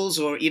evils,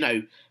 or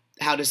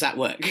how does that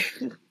work?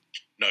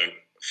 No,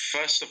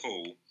 first of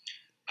all,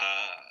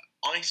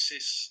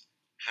 ISIS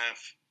have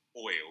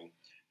oil.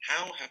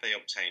 How have they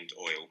obtained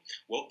oil?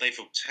 Well, they've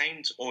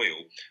obtained oil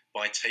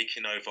by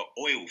taking over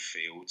oil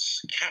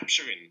fields,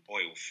 capturing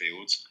oil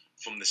fields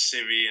from the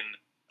Syrian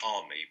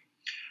army.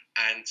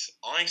 And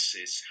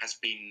ISIS has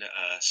been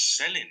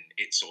selling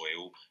its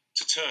oil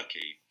to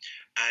Turkey.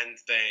 And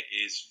there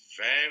is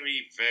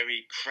very,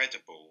 very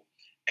credible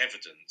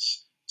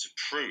evidence to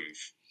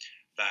prove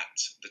that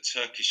the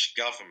Turkish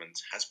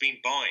government has been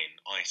buying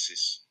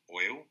ISIS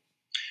oil.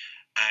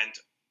 And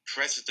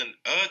President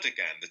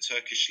Erdogan, the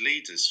Turkish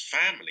leader's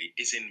family,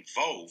 is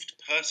involved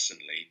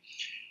personally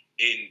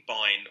in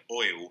buying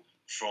oil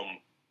from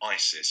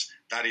ISIS.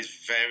 That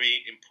is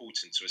very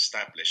important to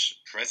establish.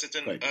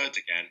 President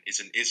Erdogan is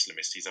an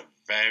Islamist. He's a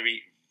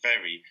very,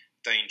 very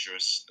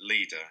dangerous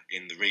leader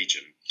in the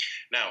region.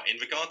 Now, in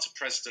regard to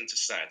President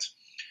Assad,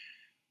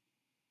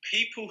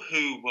 people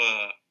who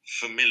were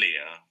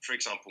familiar, for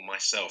example,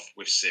 myself,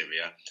 with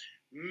Syria,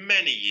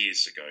 many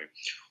years ago,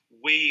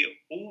 we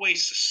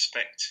always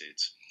suspected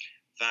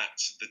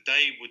that the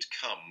day would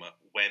come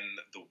when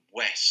the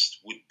West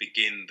would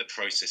begin the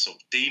process of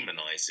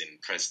demonizing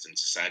President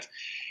Assad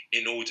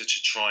in order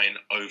to try and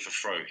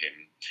overthrow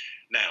him.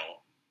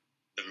 Now,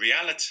 the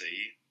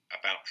reality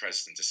about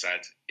President Assad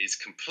is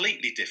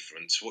completely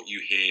different to what you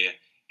hear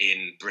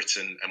in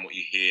Britain and what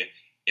you hear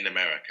in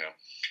America.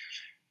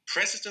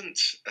 President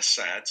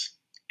Assad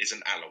is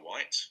an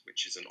Alawite,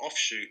 which is an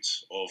offshoot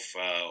of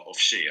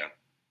Shia.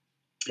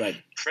 Right.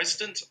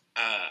 President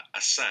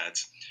Assad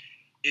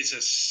is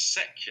as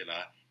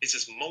secular, is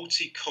as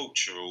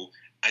multicultural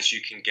as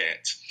you can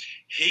get.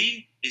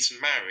 He is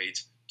married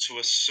to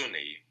a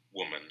Sunni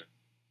woman.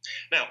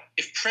 Now,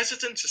 if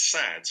President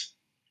Assad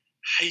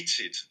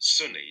hated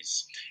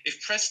Sunnis,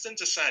 if President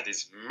Assad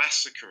is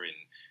massacring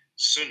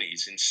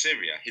Sunnis in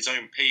Syria, his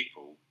own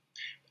people,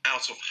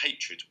 out of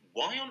hatred,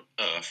 why on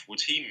earth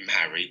would he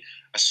marry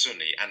a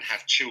Sunni and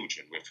have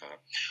children with her?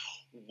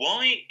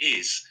 Why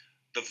is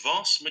the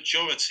vast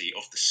majority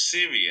of the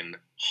Syrian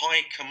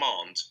high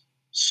command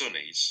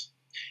Sunnis?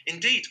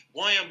 Indeed,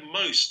 why are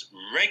most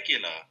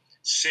regular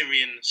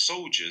Syrian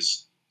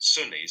soldiers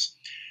Sunnis?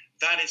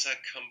 That is a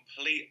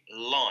complete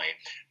lie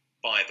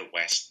by the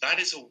West. That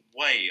is a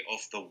way of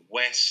the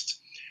West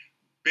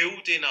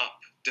building up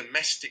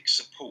domestic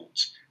support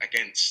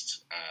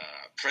against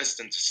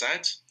President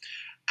Assad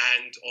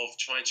and of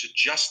trying to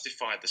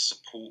justify the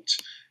support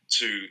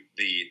to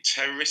the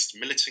terrorist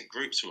militant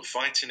groups who are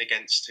fighting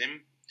against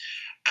him,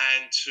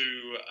 and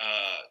to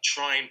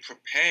try and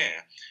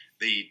prepare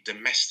the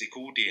domestic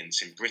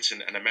audience in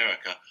Britain and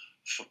America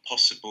for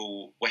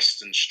possible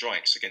Western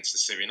strikes against the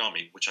Syrian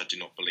army, which I do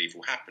not believe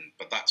will happen,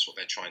 but that's what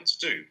they're trying to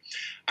do.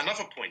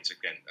 Another point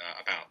again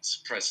about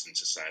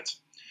President Assad.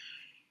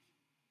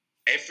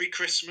 Every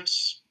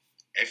Christmas,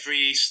 every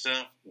Easter,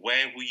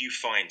 where will you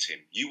find him?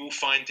 You will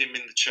find him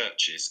in the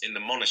churches, in the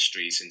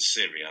monasteries in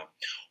Syria.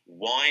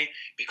 Why?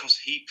 Because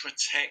he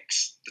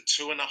protects the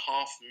 2.5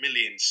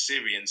 million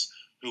Syrians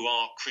who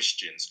are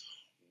Christians.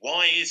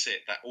 Why is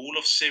it that all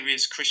of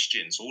Syria's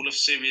Christians, all of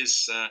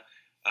Syria's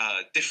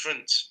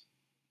different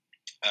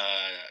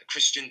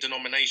Christian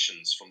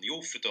denominations, from the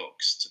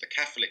Orthodox to the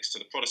Catholics to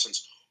the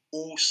Protestants,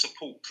 all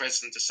support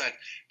President Assad?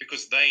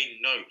 Because they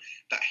know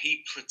that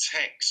he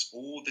protects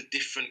all the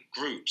different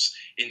groups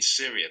in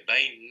Syria.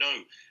 They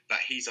know that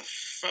he's a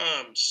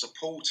firm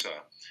supporter,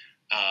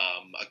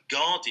 a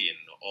guardian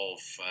of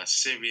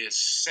Syria's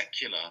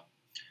secular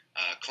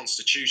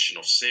constitution,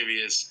 of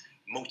Syria's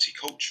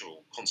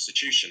multicultural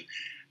constitution.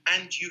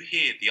 And you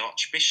hear the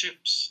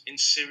archbishops in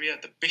Syria,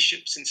 the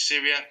bishops in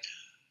Syria,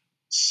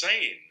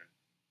 saying,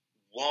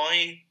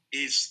 why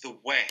is the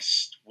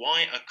West,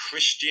 why are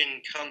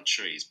Christian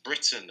countries,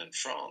 Britain and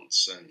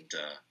France and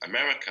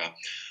America,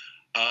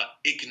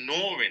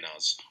 ignoring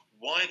us?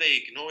 Why are they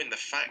ignoring the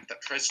fact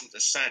that President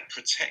Assad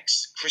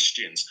protects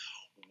Christians?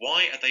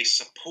 Why are they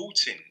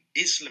supporting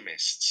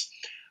Islamists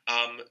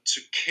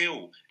to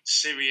kill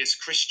Syria's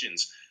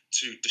Christians,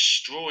 to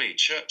destroy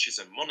churches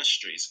and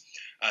monasteries,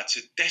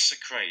 to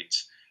desecrate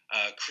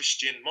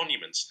Christian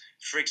monuments?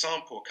 For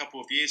example, a couple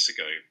of years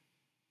ago,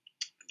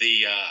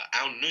 the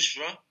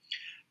Al-Nusra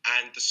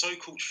and the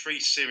so-called Free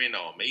Syrian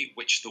Army,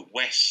 which the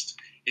West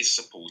is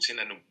supporting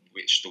and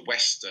which the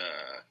West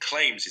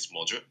claims is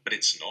moderate, but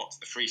it's not.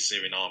 The Free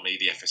Syrian Army,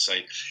 the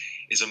FSA,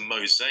 is a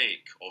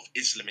mosaic of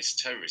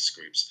Islamist terrorist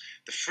groups.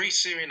 The Free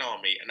Syrian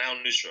Army and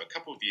al-Nusra, a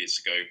couple of years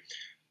ago,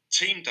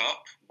 teamed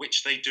up,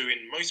 which they do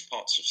in most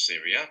parts of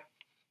Syria,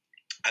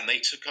 and they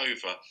took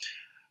over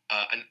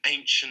an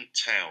ancient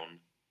town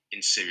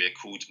in Syria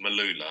called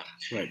Malula.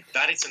 Right.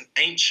 That is an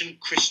ancient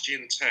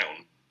Christian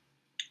town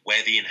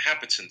where the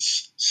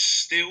inhabitants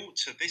still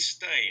to this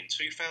day in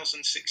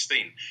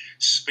 2016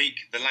 speak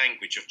the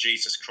language of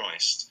Jesus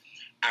Christ,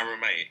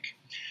 Aramaic.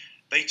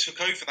 They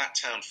took over that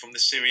town from the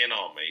Syrian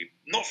army,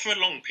 not for a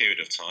long period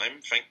of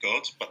time, thank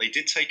God, but they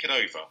did take it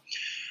over.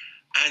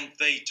 And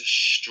they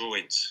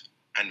destroyed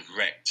and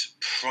wrecked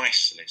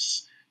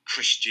priceless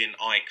Christian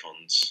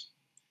icons.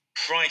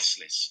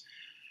 Priceless.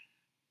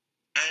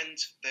 And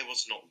there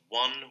was not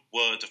one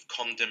word of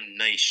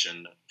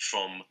condemnation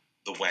from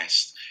the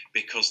West,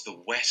 because the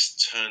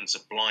West turns a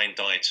blind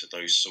eye to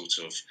those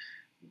sort of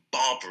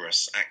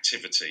barbarous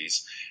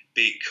activities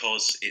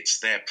because it's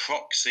their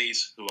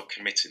proxies who are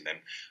committing them.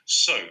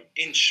 So,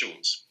 in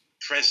short,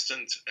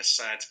 President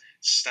Assad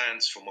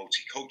stands for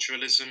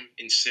multiculturalism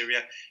in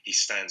Syria. He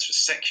stands for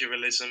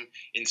secularism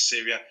in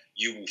Syria.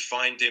 You will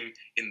find him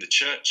in the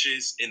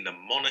churches, in the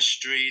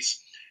monasteries,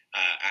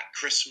 at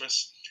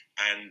Christmas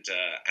and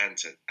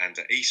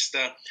at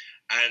Easter.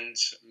 And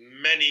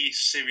many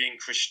Syrian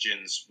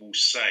Christians will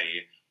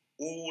say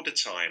all the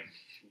time,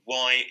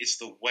 why is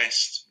the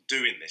West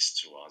doing this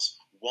to us?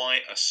 Why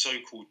are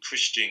so-called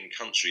Christian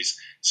countries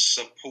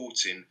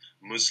supporting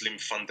Muslim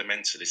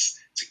fundamentalists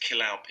to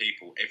kill our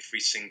people every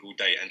single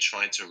day and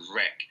trying to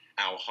wreck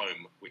our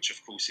home, which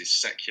of course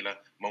is secular,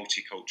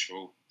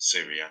 multicultural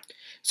Syria?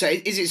 So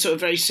is it sort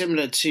of very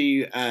similar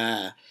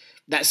to...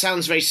 that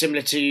sounds very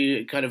similar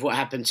to kind of what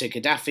happened to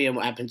Gaddafi and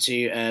what happened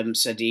to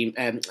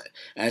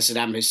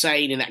Saddam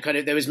Hussein, and that kind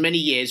of, there was many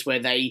years where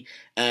they,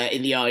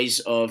 in the eyes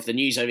of the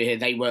news over here,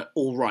 they were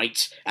all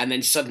right, and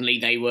then suddenly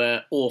they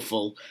were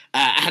awful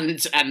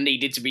and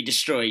needed to be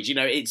destroyed. You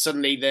know, it's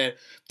suddenly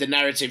the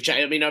narrative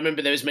changed. I mean, I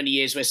remember there was many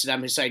years where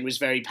Saddam Hussein was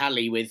very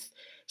pally with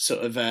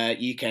sort of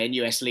UK and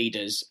US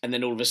leaders, and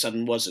then all of a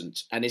sudden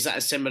wasn't. And is that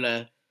a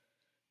similar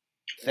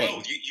thing?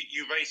 Well,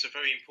 you raise a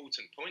very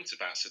important point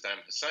about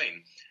Saddam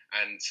Hussein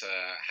and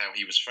how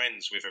he was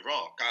friends with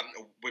Iraq,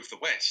 with the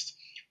West.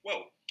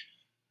 Well,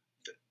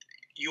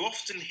 you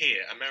often hear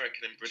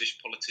American and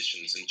British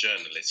politicians and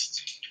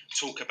journalists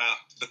talk about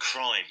the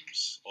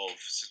crimes of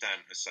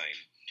Saddam Hussein.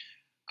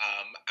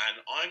 And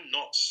I'm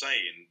not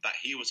saying that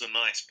he was a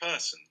nice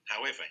person.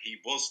 However, he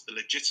was the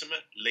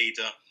legitimate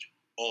leader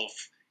of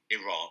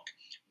Iraq.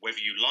 Whether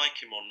you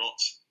like him or not,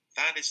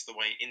 that is the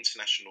way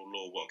international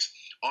law works.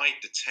 I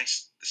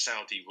detest the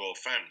Saudi royal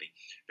family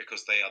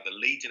because they are the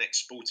leading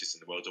exporters in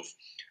the world of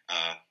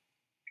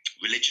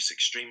religious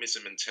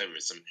extremism and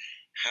terrorism.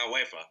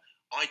 However,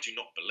 I do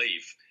not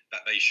believe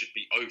that they should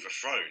be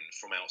overthrown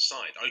from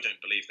outside. I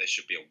don't believe there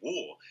should be a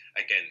war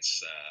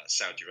against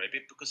Saudi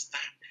Arabia because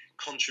that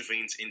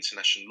contravenes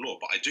international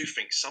law. But I do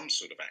think some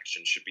sort of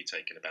action should be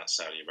taken about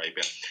Saudi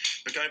Arabia.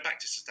 But going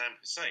back to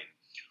Saddam Hussein,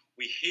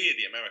 we hear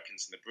the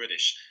Americans and the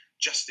British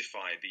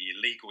justify the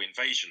illegal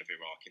invasion of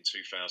Iraq in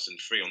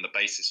 2003 on the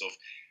basis of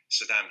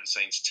Saddam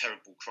Hussein's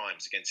terrible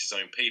crimes against his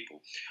own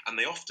people. And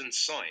they often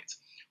cite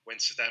when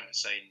Saddam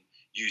Hussein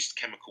used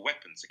chemical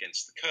weapons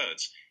against the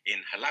Kurds in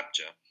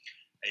Halabja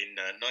in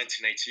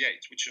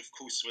 1988, which of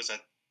course was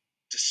a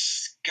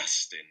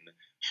disgusting,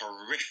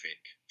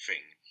 horrific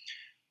thing.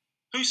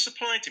 Who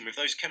supplied him with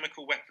those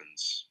chemical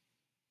weapons?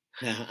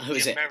 Who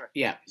is it?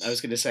 Yeah, I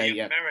was going to say, the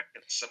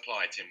Americans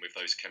supplied him with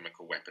those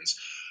chemical weapons.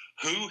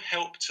 Who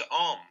helped to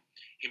arm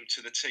him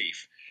to the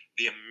teeth?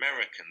 The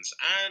Americans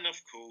and, of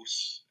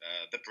course,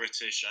 the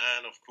British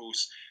and, of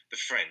course, the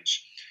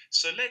French.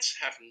 So let's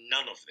have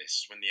none of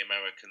this when the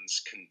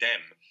Americans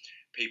condemn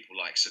people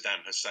like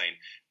Saddam Hussein,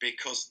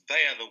 because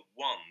they are the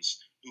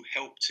ones who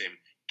helped him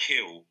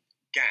kill,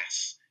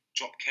 gas,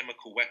 drop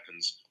chemical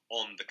weapons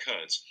on the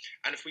Kurds.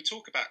 And if we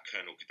talk about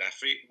Colonel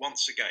Gaddafi,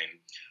 once again,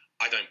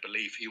 I don't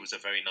believe he was a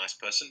very nice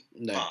person.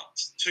 No.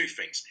 But two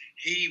things.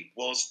 He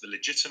was the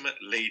legitimate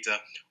leader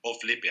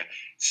of Libya.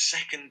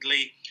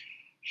 Secondly,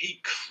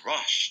 he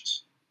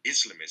crushed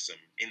Islamism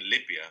in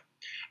Libya.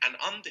 And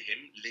under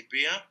him,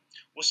 Libya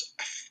was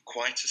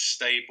quite a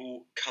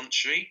stable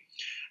country.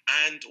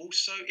 And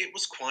also, it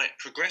was quite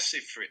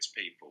progressive for its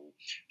people.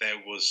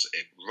 There was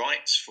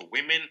rights for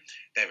women,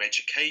 their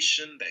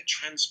education, their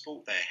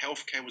transport, their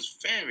healthcare was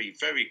very,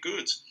 very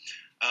good.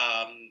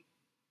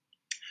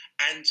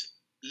 And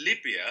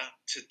Libya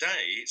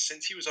today,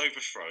 since he was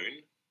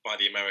overthrown by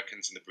the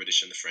Americans and the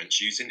British and the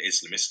French using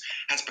Islamists,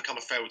 has become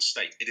a failed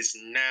state. It is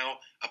now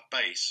a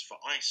base for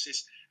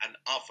ISIS and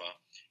other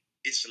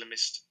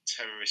Islamist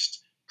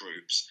terrorist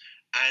groups.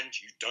 And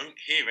you don't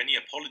hear any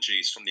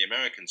apologies from the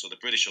Americans or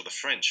the British or the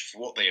French for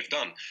what they have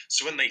done.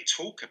 So when they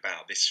talk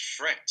about this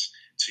threat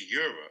to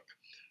Europe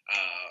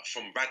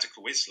from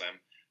radical Islam,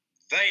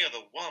 they are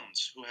the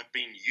ones who have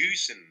been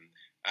using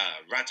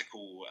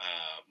radical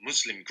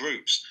Muslim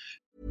groups.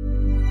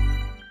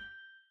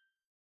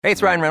 Hey,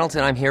 it's Ryan Reynolds,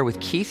 and I'm here with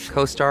Keith,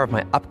 co-star of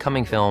my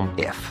upcoming film,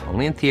 If,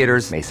 only in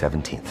theaters May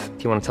 17th.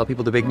 Do you want to tell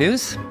people the big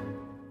news?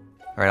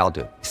 All right, I'll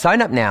do it.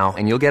 Sign up now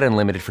and you'll get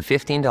unlimited for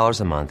 $15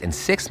 a month and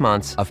 6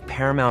 months of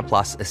Paramount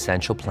Plus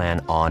Essential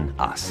Plan on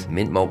us.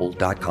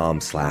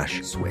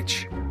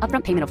 MintMobile.com/switch.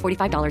 Upfront payment of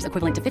 $45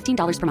 equivalent to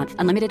 $15 per month.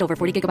 Unlimited over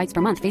 40 gigabytes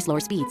per month. Face lower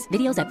speeds.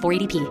 Videos at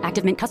 480p.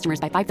 Active Mint customers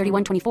by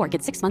 531.24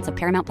 get 6 months of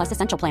Paramount Plus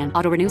Essential Plan.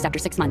 Auto renews after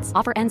 6 months.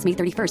 Offer ends May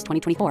 31st,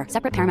 2024.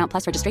 Separate Paramount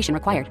Plus registration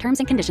required. Terms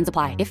and conditions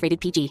apply if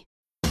rated PG.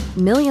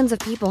 Millions of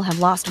people have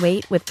lost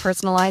weight with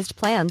personalized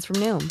plans from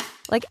Noom.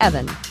 Like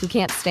Evan, who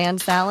can't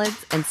stand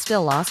salads and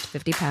still lost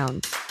 50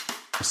 pounds.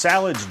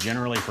 Salads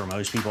generally for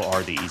most people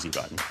are the easy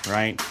button,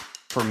 right?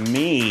 For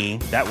me,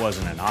 that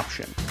wasn't an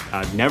option.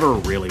 I never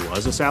really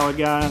was a salad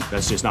guy.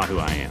 That's just not who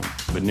I am.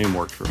 But Noom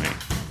worked for me.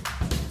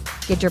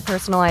 Get your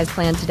personalized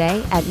plan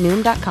today at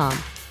Noom.com.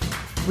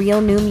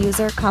 Real Noom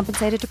user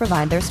compensated to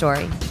provide their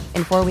story.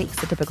 In 4 weeks,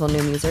 the typical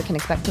Noom user can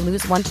expect to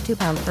lose 1 to 2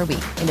 pounds per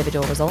week.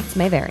 Individual results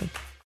may vary.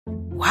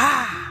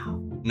 Wow.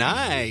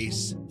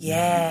 Nice.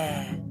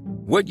 Yeah.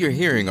 What you're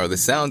hearing are the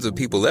sounds of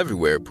people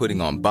everywhere putting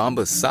on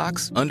Bombas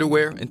socks,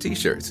 underwear, and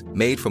T-shirts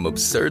made from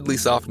absurdly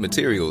soft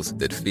materials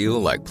that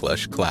feel like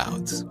plush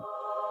clouds.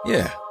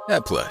 Yeah,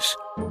 that plush.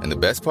 And the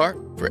best part?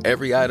 For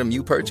every item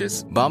you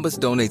purchase, Bombas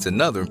donates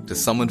another to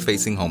someone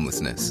facing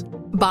homelessness.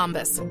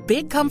 Bombas.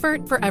 Big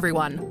comfort for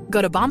everyone.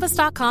 Go to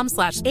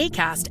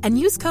bombas.com/ACAST and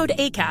use code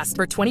ACAST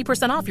for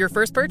 20% off your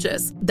first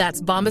purchase.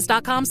 That's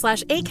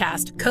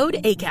bombas.com/ACAST. Code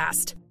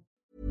ACAST.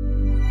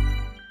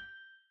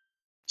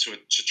 To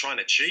try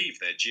and achieve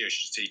their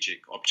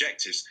geostrategic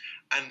objectives,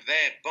 and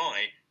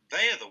thereby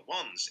they are the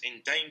ones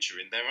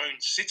endangering their own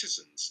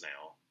citizens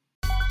now.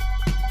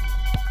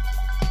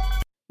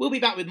 We'll be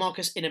back with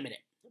Marcus in a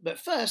minute. But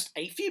first,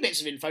 a few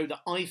bits of info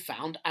that I've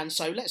found, and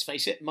so let's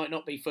face it, might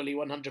not be fully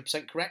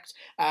 100% correct,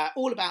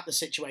 all about the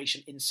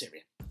situation in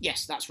Syria.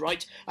 Yes, that's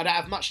right, I don't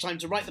have much time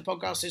to write the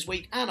podcast this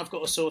week, and I've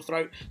got a sore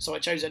throat, so I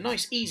chose a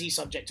nice, easy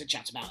subject to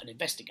chat about and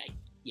investigate.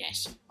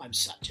 Yes, I'm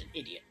such an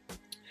idiot.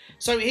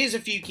 So here's a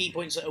few key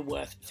points that are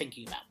worth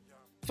thinking about.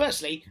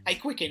 Firstly, a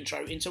quick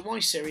intro into why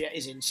Syria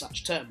is in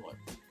such turmoil.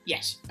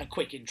 Yes, a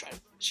quick intro.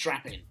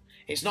 Strap in.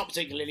 It's not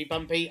particularly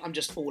bumpy, I'm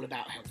just all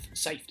about health and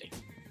safety.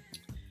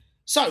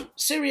 So,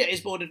 Syria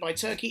is bordered by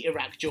Turkey,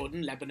 Iraq,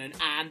 Jordan, Lebanon,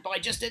 and by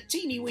just a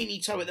teeny-weeny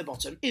toe at the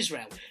bottom,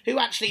 Israel, who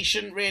actually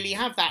shouldn't really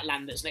have that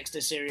land that's next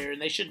to Syria, and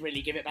they should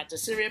really give it back to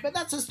Syria, but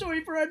that's a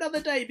story for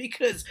another day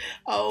because,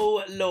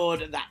 oh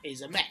lord, that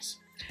is a mess.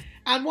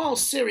 And while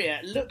Syria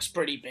looks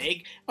pretty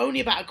big, only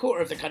about a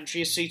quarter of the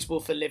country is suitable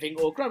for living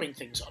or growing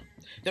things on.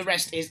 The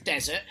rest is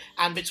desert,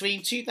 and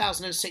between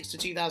 2006 to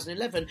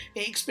 2011,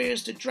 it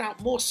experienced a drought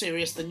more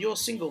serious than your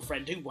single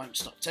friend who won't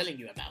stop telling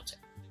you about it.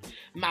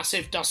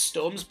 Massive dust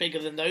storms, bigger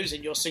than those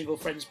in your single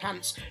friend's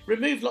pants,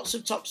 removed lots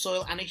of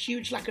topsoil, and a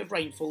huge lack of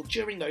rainfall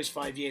during those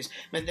 5 years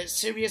meant that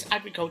Syria's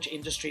agriculture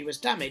industry was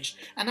damaged,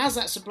 and as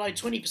that supplied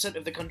 20%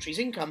 of the country's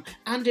income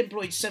and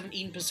employed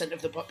 17%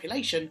 of the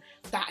population,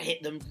 that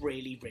hit them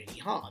really, really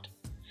hard.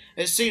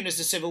 As soon as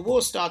the civil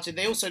war started,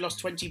 they also lost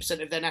 20%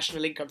 of their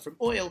national income from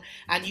oil,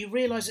 and you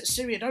realise that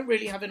Syria don't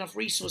really have enough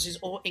resources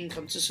or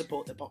income to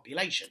support the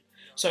population.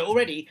 So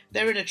already,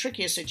 they're in a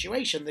trickier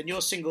situation than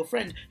your single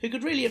friend who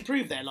could really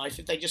improve their life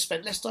if they just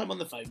spent less time on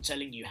the phone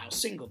telling you how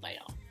single they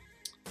are.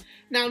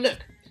 Now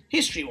look,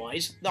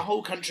 history-wise, the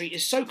whole country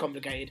is so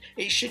complicated,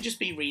 it should just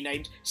be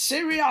renamed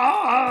Syria!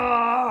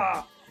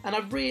 And I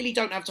really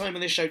don't have time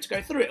on this show to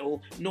go through it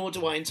all, nor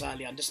do I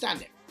entirely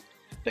understand it.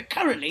 But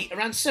currently,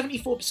 around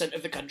 74%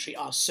 of the country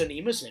are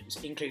Sunni Muslims,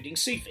 including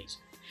Sufis.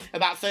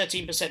 About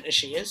 13% are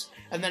Shias,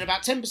 and then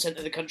about 10%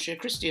 of the country are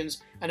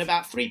Christians, and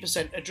about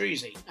 3% are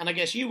Druzi. And I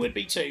guess you would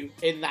be too,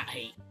 in that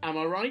heat. Am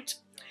I right?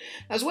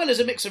 As well as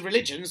a mix of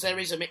religions, there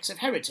is a mix of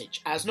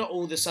heritage, as not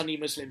all the Sunni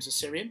Muslims are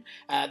Syrian.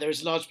 There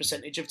is a large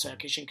percentage of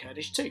Turkish and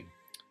Kurdish too.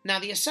 Now,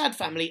 the Assad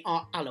family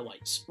are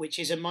Alawites, which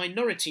is a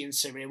minority in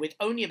Syria, with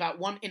only about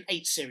 1 in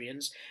 8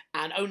 Syrians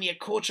and only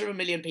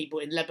 250,000 people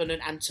in Lebanon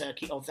and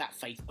Turkey of that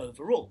faith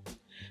overall.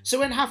 So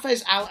when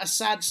Hafez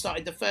al-Assad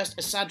started the first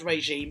Assad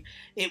regime,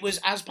 it was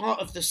as part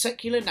of the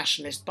secular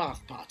nationalist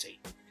Ba'ath Party.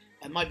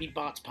 It might be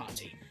Ba'ath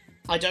Party.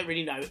 I don't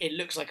really know, it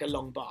looks like a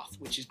long bath,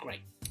 which is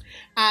great.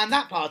 And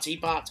that party,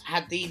 Ba'ath,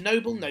 had the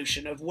noble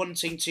notion of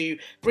wanting to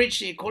bridge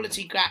the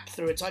equality gap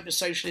through a type of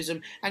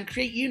socialism and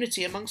create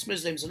unity amongst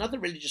Muslims and other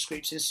religious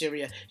groups in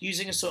Syria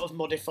using a sort of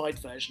modified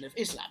version of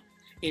Islam.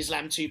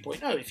 Islam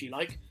 2.0, if you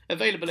like,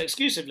 available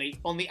exclusively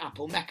on the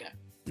Apple Mecca.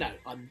 No,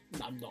 I'm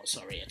not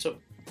sorry at all.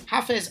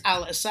 Hafez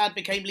al-Assad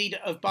became leader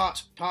of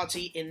Ba'ath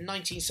Party in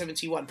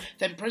 1971,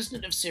 then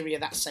president of Syria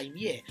that same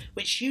year,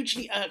 which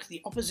hugely irked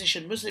the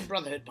opposition Muslim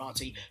Brotherhood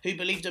Party, who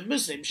believed a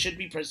Muslim should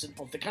be president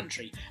of the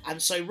country, and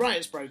so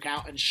riots broke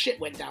out and shit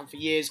went down for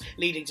years,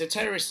 leading to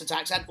terrorist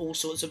attacks and all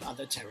sorts of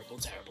other terrible,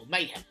 terrible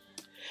mayhem.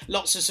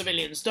 Lots of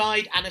civilians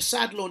died, and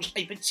Assad launched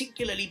a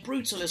particularly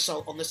brutal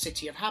assault on the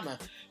city of Hama,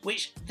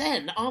 which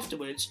then,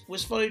 afterwards,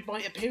 was followed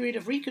by a period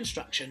of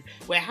reconstruction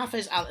where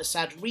Hafez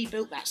al-Assad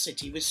rebuilt that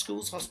city with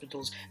schools,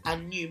 hospitals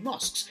and new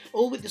mosques,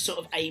 all with the sort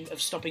of aim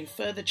of stopping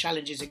further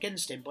challenges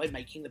against him by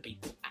making the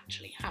people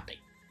actually happy.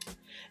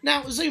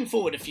 Now, zoom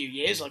forward a few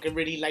years, like a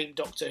really lame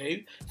Doctor Who,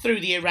 through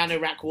the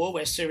Iran-Iraq War,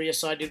 where Syria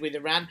sided with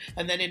Iran,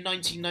 and then in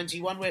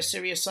 1991, where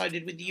Syria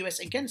sided with the US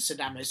against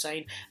Saddam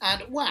Hussein,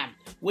 and wham,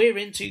 we're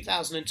in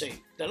 2002.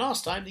 The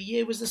last time the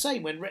year was the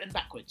same when written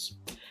backwards.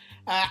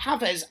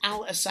 Hafez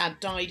al-Assad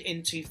died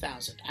in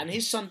 2000, and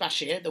his son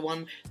Bashir, the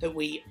one that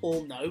we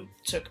all know,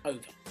 took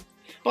over.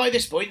 By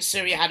this point,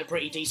 Syria had a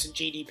pretty decent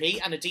GDP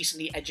and a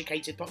decently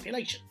educated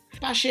population.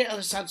 Bashir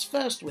al-Assad's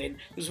first win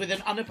was with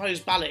an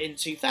unopposed ballot in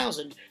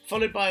 2000,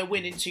 followed by a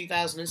win in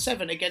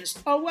 2007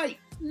 against, oh wait,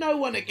 no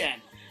one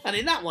again. And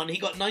in that one, he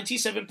got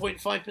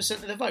 97.5%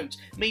 of the vote,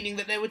 meaning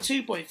that there were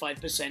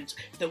 2.5%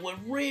 that were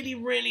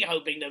really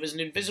hoping there was an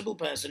invisible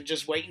person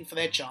just waiting for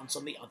their chance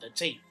on the other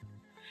team.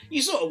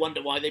 You sort of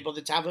wonder why they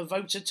bothered to have a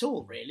vote at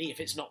all, really, if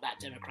it's not that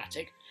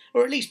democratic.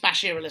 Or at least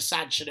Bashir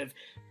al-Assad should have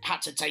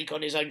had to take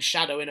on his own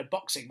shadow in a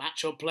boxing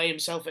match or play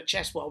himself at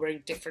chess while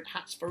wearing different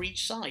hats for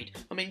each side.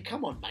 I mean,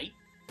 come on, mate.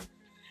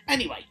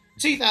 Anyway,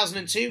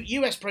 2002,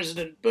 US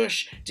President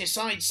Bush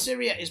decides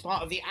Syria is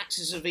part of the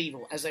Axis of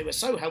Evil as they were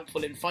so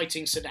helpful in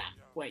fighting Saddam.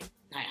 Wait,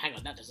 hang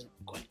on, that doesn't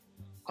quite...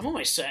 I'm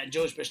almost certain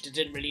George Bush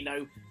didn't really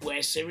know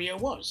where Syria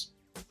was.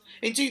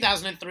 In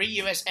 2003,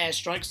 US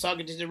airstrikes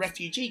targeted a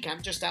refugee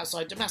camp just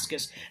outside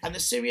Damascus, and the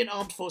Syrian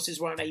armed forces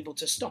were unable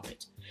to stop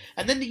it.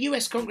 And then the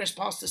US Congress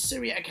passed the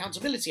Syria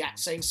Accountability Act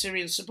saying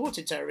Syrians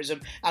supported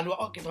terrorism and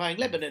were occupying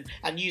Lebanon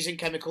and using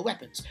chemical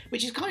weapons,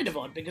 which is kind of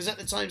odd because at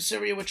the time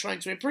Syria were trying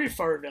to improve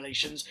foreign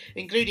relations,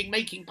 including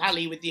making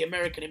pally with the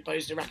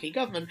American-imposed Iraqi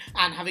government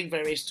and having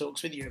various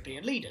talks with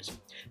European leaders.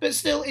 But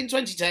still, in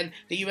 2010,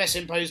 the US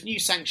imposed new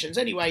sanctions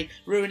anyway,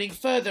 ruining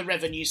further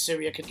revenue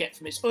Syria could get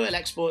from its oil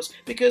exports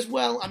because,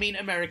 well, I mean,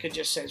 America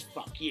just says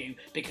fuck you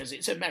because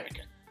it's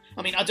American.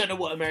 I mean, I don't know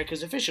what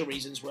America's official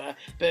reasons were,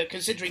 but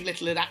considering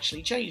little had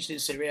actually changed in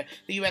Syria,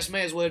 the US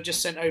may as well have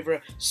just sent over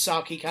a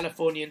sarky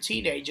Californian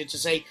teenager to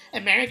say,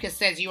 America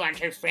says you aren't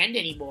her friend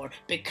anymore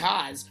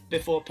because,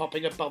 before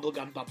popping a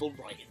bubblegum bubble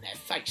right in their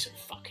face and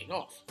fucking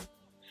off.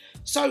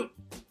 So,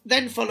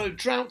 then followed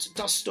drought,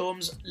 dust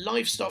storms,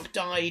 livestock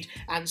died,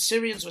 and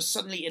Syrians were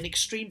suddenly in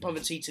extreme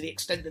poverty to the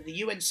extent that the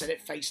UN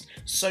Senate faced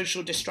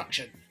social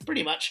destruction,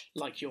 pretty much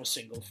like your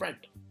single friend.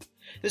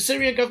 The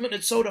Syrian government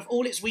had sold off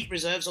all its wheat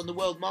reserves on the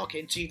world market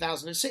in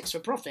 2006 for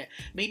profit,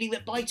 meaning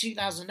that by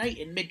 2008,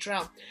 in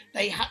mid-drought,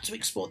 they had to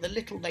export the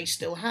little they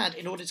still had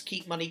in order to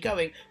keep money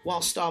going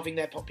while starving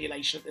their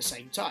population at the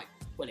same time.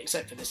 Well,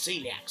 except for the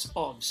celiacs,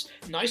 obvs.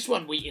 Nice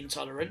one, wheat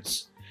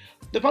intolerance.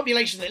 The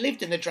population that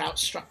lived in the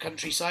drought-struck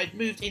countryside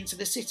moved into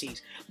the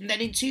cities, and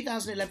then in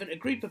 2011 a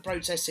group of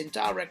protests in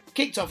Daraa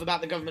kicked off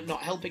about the government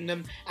not helping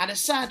them, and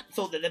Assad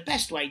thought that the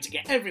best way to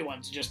get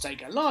everyone to just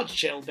take a large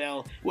chill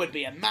bill would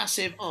be a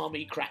massive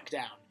army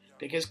crackdown,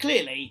 because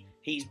clearly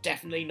he's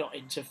definitely not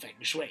into feng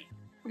shui.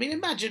 I mean,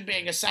 imagine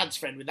being Assad's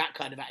friend with that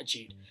kind of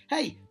attitude.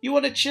 Hey, you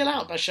want to chill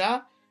out,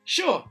 Bashar?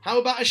 Sure, how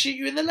about I shoot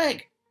you in the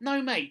leg?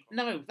 No, mate,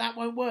 no, that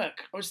won't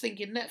work. I was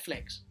thinking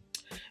Netflix.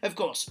 Of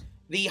course,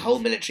 the whole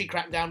military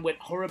crackdown went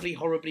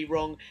horribly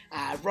wrong.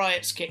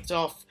 Riots kicked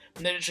off,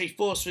 military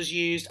force was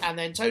used, and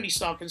then Tony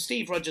Stark and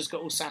Steve Rogers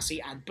got all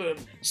sassy, and boom,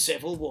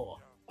 civil war.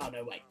 Oh,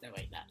 no, wait,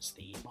 that's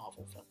the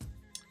Marvel film.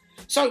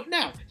 So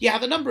now, you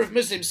have a number of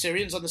Muslim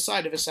Syrians on the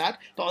side of Assad,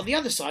 but on the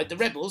other side, the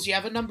rebels, you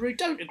have a number who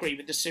don't agree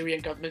with the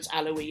Syrian government's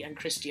Alawi and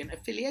Christian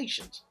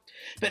affiliations.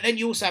 But then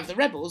you also have the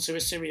rebels, who are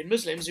Syrian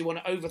Muslims who want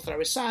to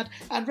overthrow Assad,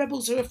 and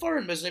rebels who are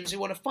foreign Muslims who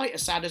want to fight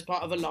Assad as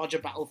part of a larger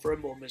battle for a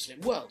more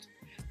Muslim world.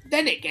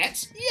 Then it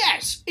gets,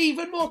 yes,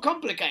 even more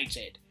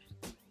complicated.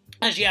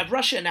 As you have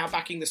Russia now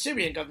backing the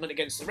Syrian government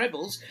against the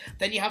rebels,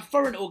 then you have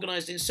foreign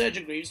organised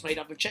insurgent groups made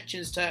up of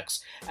Chechens,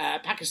 Turks,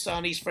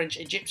 Pakistanis, French,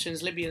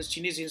 Egyptians, Libyans,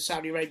 Tunisians,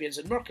 Saudi Arabians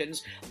and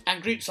Moroccans,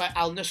 and groups like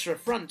Al-Nusra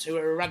Front, who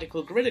are a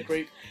radical guerrilla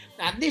group,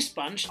 and this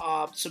bunch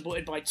are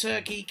supported by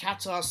Turkey,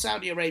 Qatar,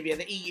 Saudi Arabia,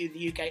 the EU,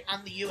 the UK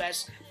and the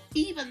US,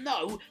 even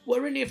though,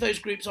 were any of those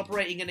groups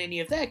operating in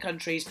any of their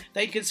countries,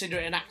 they'd consider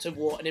it an act of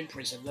war and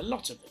imprison the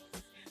lot of them.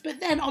 But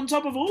then, on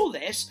top of all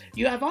this,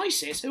 you have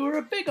ISIS, who are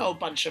a big old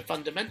bunch of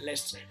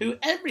fundamentalists who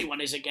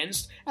everyone is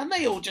against, and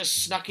they all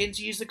just snuck in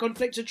to use the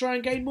conflict to try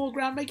and gain more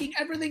ground, making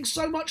everything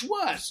so much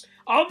worse.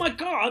 Oh my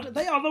god,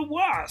 they are the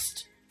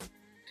worst!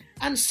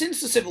 And since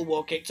the civil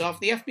war kicked off,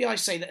 the FBI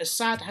say that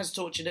Assad has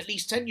tortured at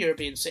least 10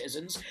 European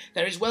citizens,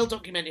 there is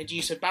well-documented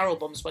use of barrel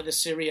bombs by the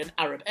Syrian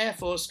Arab Air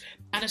Force,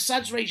 and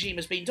Assad's regime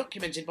has been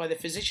documented by the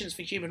Physicians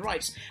for Human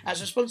Rights as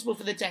responsible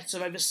for the deaths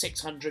of over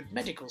 600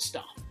 medical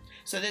staff.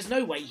 So there's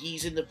no way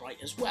he's in the right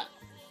as well.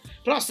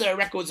 Plus, there are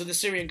records of the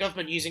Syrian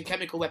government using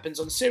chemical weapons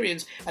on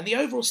Syrians, and the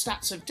overall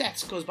stats of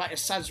deaths caused by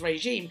Assad's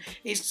regime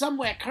is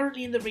somewhere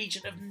currently in the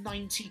region of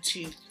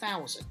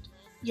 92,000.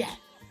 Yeah,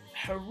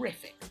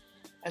 horrific.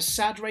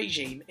 Assad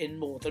regime in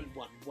more than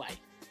one way.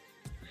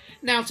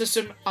 Now to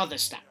some other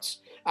stats.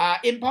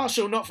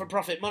 Impartial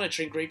not-for-profit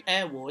monitoring group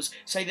Air Wars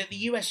say that the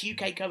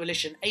US-UK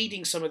coalition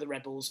aiding some of the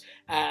rebels,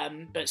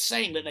 but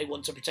saying that they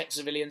want to protect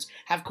civilians,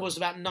 have caused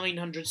about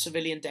 900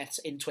 civilian deaths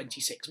in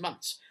 26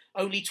 months,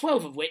 only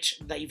 12 of which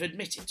they've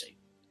admitted to.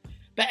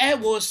 But Air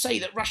Wars say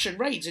that Russian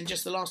raids in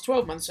just the last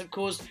 12 months have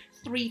caused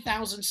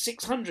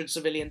 3,600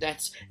 civilian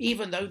deaths,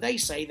 even though they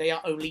say they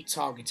are only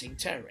targeting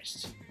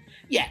terrorists.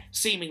 Yeah,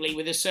 seemingly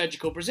with a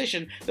surgical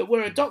precision that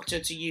were a doctor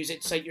to use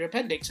it to take your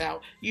appendix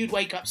out, you'd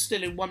wake up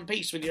still in one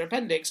piece with your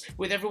appendix,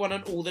 with everyone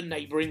on all the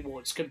neighbouring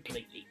wards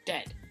completely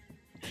dead.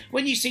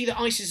 When you see that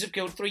ISIS have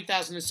killed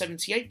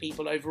 3,078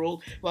 people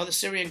overall, while the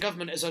Syrian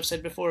government, as I've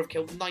said before, have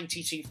killed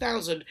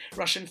 92,000,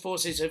 Russian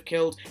forces have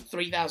killed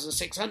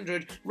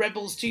 3,600,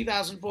 rebels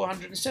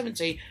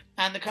 2,470,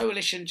 and the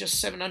coalition just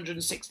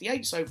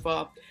 768 so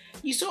far,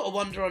 you sort of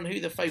wonder on who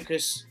the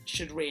focus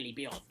should really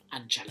be on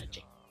and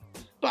challenging.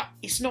 But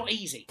it's not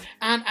easy,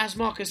 and as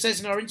Marcus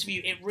says in our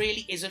interview, it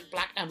really isn't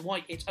black and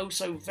white, it's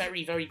also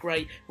very, very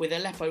grey, with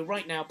Aleppo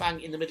right now bang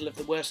in the middle of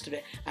the worst of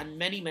it, and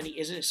many, many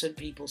innocent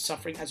people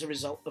suffering as a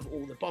result of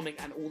all the bombing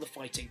and all the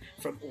fighting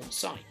from all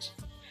sides.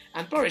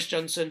 And Boris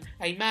Johnson,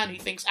 a man who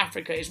thinks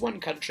Africa is one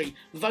country,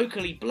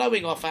 vocally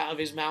blowing off out of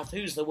his mouth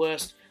who's the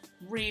worst,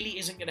 really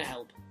isn't going to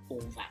help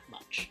all that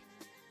much.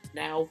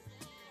 Now,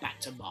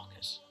 back to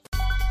Marcus.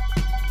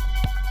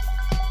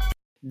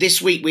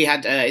 This week we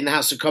had, in the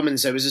House of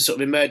Commons, there was a sort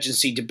of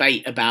emergency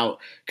debate about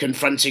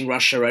confronting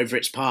Russia over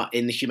its part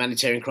in the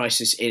humanitarian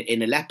crisis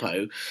in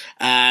Aleppo.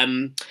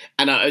 And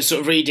I was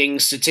sort of reading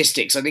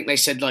statistics. I think they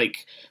said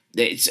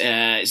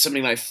it's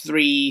something like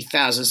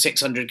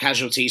 3,600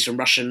 casualties from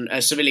Russian,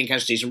 civilian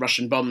casualties from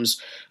Russian bombs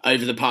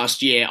over the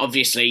past year.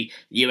 Obviously,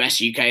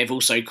 US, UK have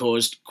also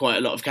caused quite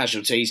a lot of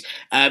casualties.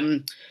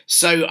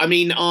 So, I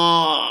mean,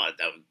 are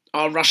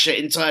Russia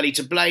entirely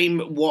to blame?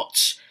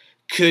 What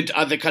could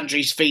other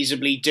countries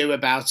feasibly do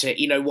about it?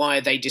 You know, why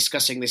are they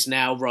discussing this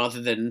now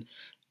rather than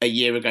a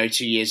year ago,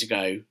 2 years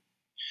ago?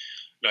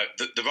 No,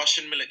 the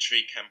Russian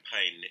military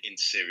campaign in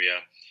Syria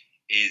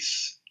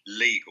is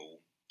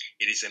legal.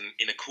 It is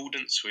in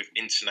accordance with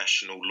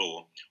international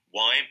law.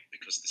 Why?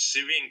 Because the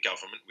Syrian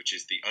government, which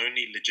is the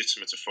only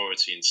legitimate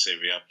authority in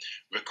Syria,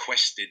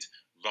 requested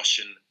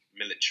Russian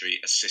military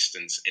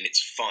assistance in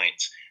its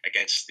fight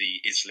against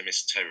the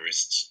Islamist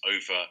terrorists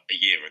over a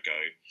year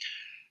ago.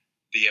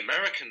 The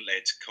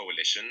American-led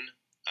coalition,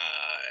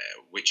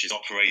 which is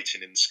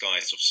operating in the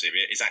skies of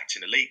Syria, is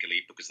acting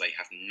illegally because they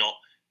have not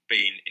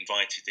been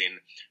invited in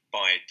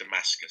by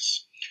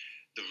Damascus.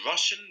 The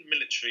Russian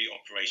military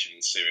operation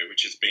in Syria,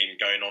 which has been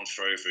going on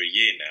for over a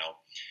year now,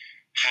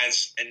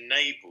 has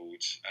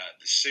enabled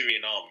the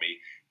Syrian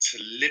army to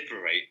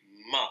liberate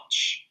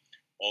much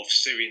of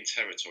Syrian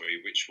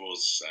territory, which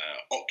was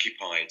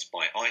occupied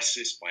by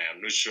ISIS, by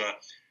al-Nusra,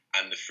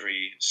 and the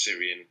Free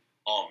Syrian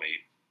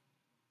Army.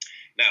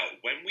 Now,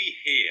 when we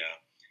hear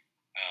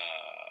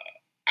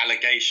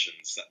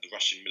allegations that the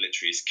Russian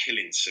military is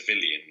killing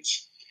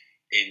civilians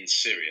in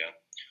Syria,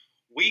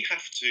 we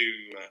have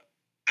to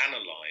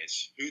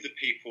analyse who the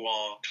people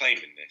are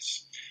claiming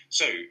this.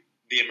 So,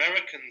 the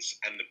Americans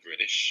and the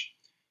British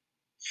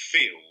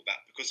feel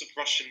that because of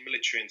Russian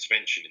military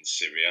intervention in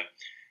Syria,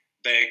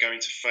 they're going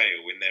to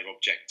fail in their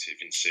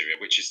objective in Syria,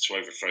 which is to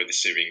overthrow the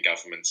Syrian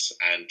government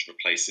and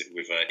replace it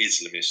with an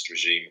Islamist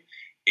regime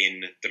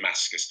in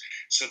Damascus.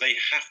 So they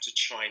have to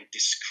try and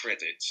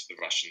discredit the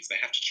Russians. They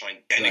have to try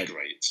and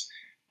denigrate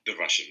the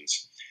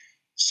Russians.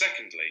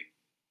 Secondly,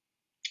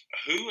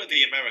 who are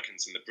the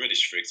Americans and the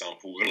British, for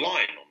example,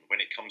 relying on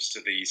when it comes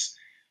to these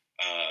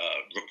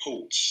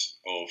reports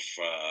of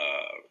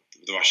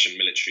the Russian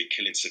military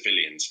killing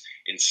civilians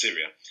in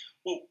Syria?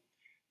 Well,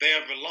 they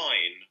are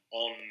relying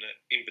on,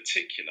 in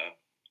particular,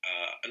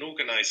 an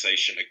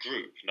organisation, a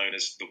group known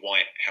as the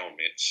White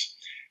Helmets.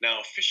 Now,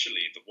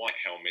 officially, the White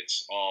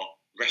Helmets are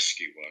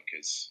rescue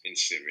workers in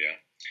Syria.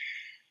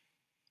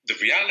 The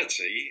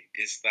reality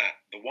is that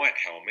the White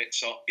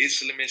Helmets are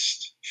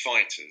Islamist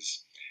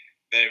fighters.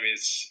 There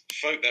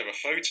are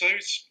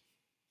photos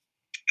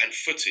and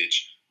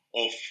footage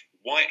of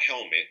White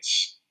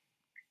Helmets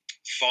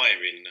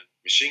firing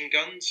machine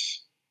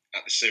guns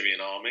at the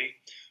Syrian army,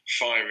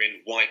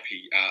 firing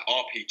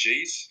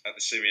RPGs at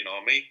the Syrian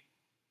army,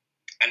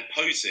 and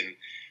posing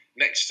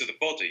next to the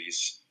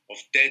bodies of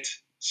dead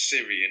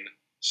Syrian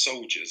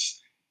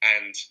soldiers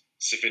and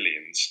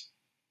civilians.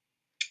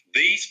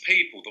 These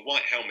people, the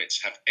White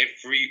Helmets, have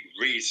every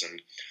reason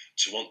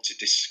to want to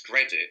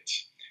discredit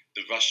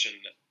the Russian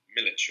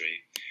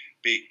military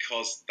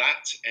because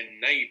that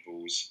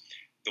enables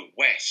the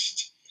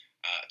West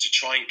to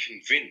try and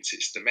convince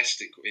its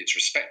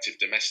respective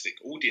domestic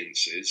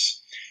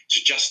audiences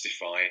to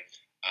justify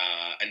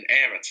an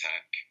air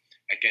attack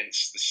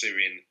against the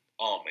Syrian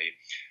army.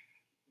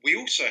 We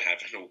also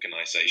have an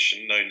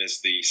organisation known as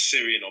the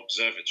Syrian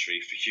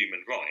Observatory for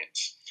Human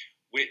Rights,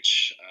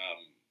 which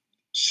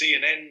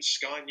CNN,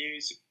 Sky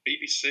News,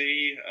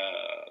 BBC,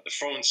 the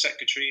Foreign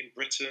Secretary in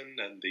Britain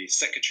and the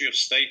Secretary of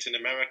State in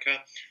America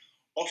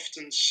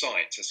often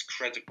cite as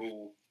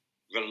credible,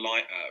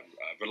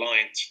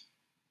 reliant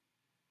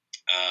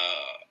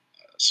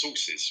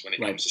sources when it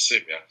comes to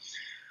Syria.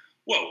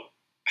 Well,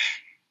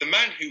 the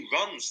man who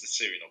runs the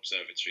Syrian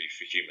Observatory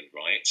for Human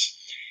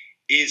Rights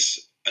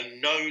is a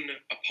known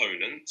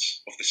opponent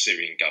of the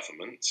Syrian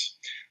government.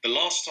 The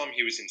last time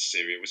he was in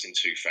Syria was in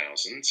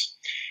 2000.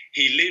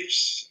 He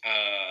lives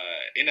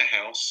in a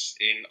house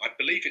in, I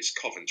believe it's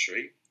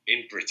Coventry,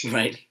 in Britain.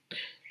 Right.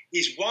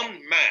 He's one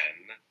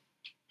man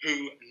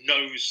who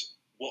knows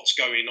what's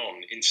going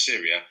on in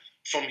Syria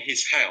from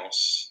his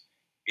house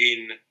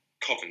in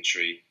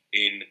Coventry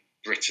in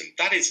Britain.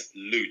 That is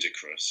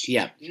ludicrous.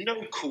 Yeah.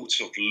 No court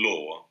of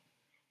law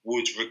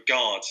would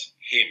regard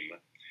him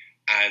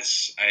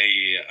as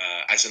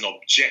an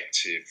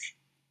objective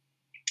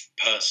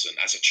person,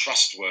 as a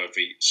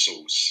trustworthy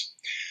source.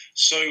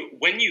 So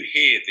when you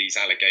hear these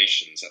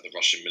allegations that the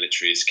Russian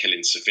military is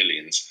killing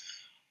civilians,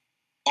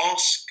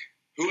 ask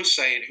who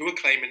are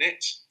claiming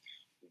it,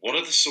 what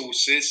are the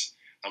sources,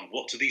 and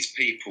what do these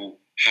people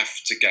have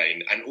to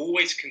gain, and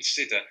always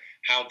consider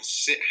how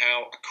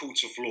a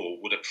court of law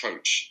would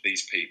approach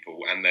these people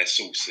and their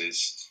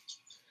sources.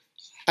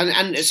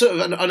 And sort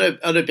of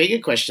on a bigger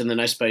question than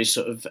I suppose,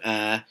 sort of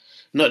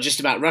not just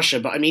about Russia,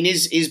 but I mean,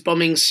 is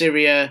bombing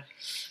Syria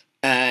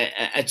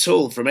at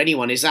all from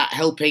anyone? Is that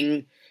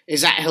helping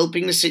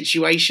the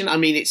situation? I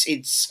mean,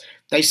 it's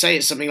they say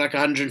it's something like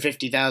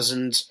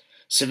 150,000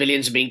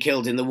 civilians have been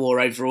killed in the war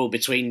overall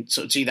between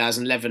sort of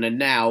 2011 and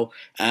now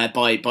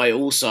by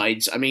all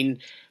sides. I mean,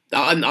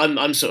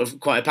 I'm sort of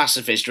quite a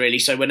pacifist, really.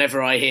 So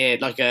whenever I hear,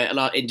 like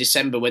in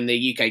December when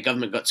the UK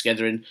government got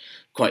together and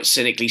quite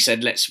cynically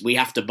said, we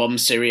have to bomb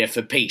Syria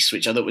for peace,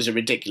 which I thought was a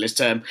ridiculous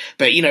term.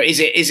 But is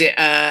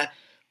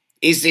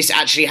this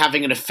actually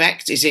having an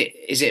effect? Is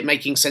it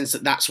making sense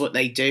that that's what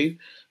they do?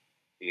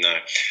 No.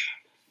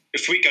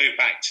 If we go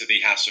back to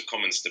the House of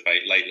Commons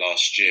debate late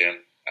last year,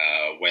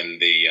 when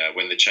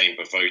the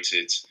chamber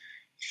voted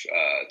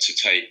to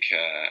take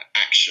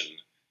action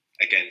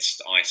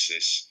against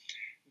ISIS,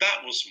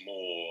 that was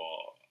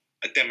more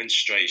a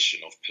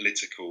demonstration of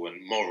political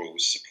and moral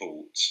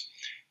support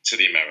to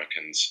the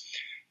Americans.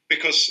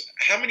 Because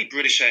how many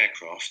British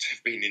aircraft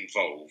have been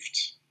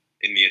involved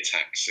in the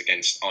attacks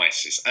against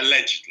ISIS,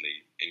 allegedly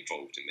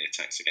involved in the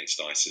attacks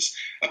against ISIS?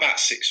 About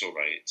 6 or 8.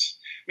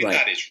 I mean,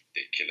 That is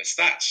ridiculous.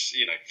 That's,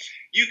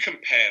 you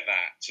compare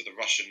that to the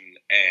Russian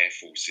Air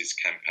Force's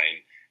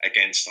campaign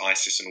against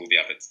ISIS and all the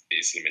other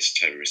Islamist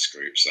terrorist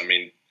groups. I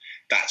mean,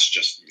 that's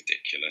just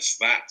ridiculous.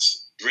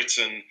 That's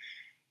Britain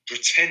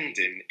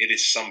pretending it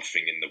is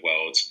something in the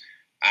world,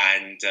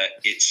 and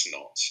it's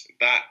not.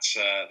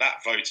 That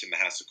vote in the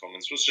House of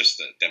Commons was just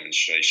a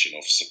demonstration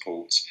of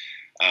support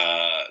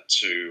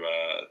to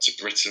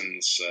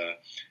Britain's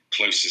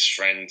closest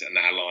friend and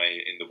ally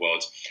in the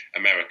world,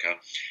 America.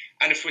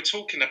 And if we're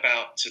talking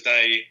about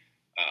today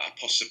a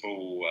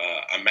possible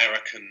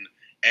American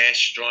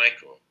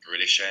airstrike or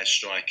British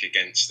airstrike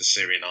against the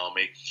Syrian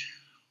army,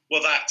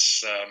 well,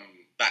 that's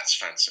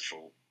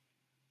fanciful,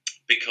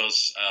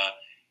 because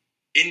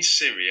in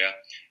Syria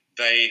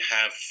they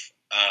have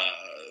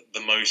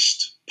the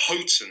most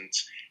potent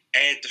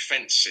air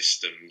defense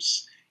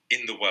systems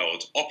in the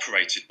world,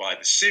 operated by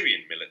the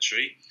Syrian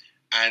military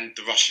and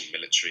the Russian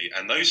military.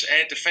 And those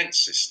air defense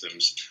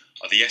systems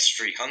are the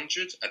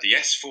S-300, the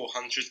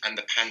S-400, and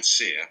the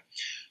Pantsir.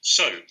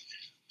 So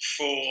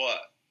for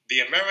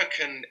the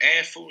American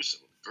Air Force,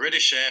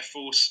 British Air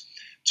Force,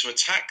 to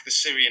attack the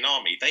Syrian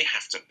army, they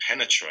have to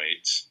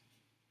penetrate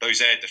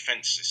those air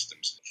defense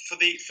systems. For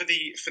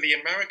the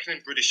American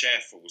and British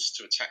Air Force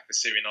to attack the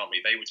Syrian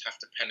army, they would have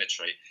to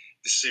penetrate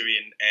the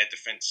Syrian air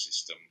defense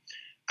system,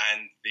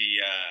 and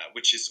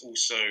which is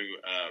also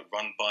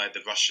run by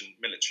the Russian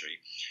military.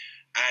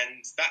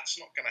 And that's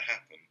not going to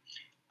happen.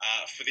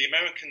 For the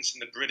Americans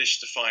and the British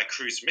to fire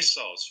cruise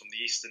missiles from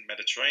the Eastern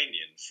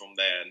Mediterranean, from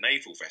their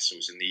naval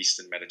vessels in the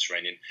Eastern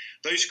Mediterranean,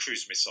 those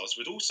cruise missiles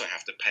would also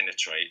have to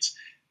penetrate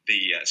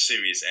the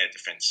Syria's air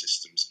defense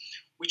systems,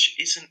 which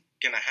isn't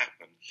going to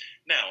happen.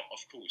 Now, of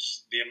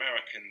course, the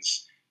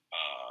Americans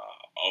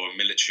are a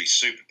military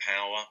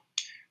superpower,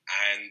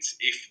 and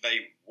if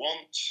they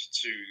want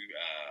to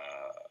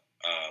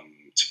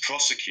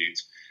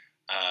prosecute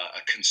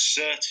a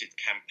concerted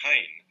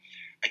campaign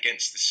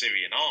against the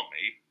Syrian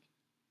army,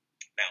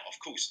 now, of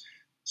course,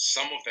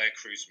 some of their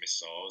cruise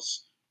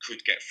missiles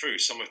could get through,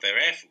 some of their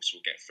air force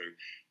will get through,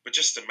 but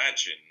just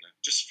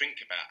think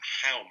about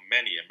how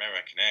many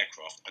American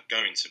aircraft are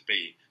going to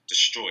be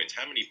destroyed,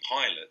 how many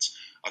pilots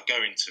are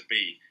going to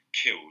be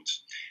killed.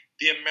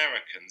 The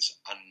Americans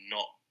are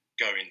not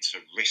going to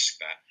risk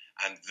that.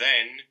 And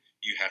then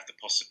you have the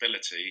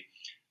possibility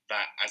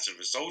that as a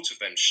result of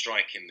them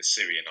striking the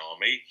Syrian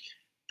army,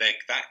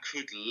 that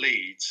could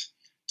lead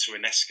to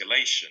an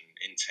escalation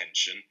in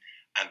tension,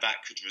 and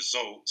that could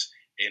result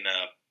in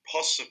a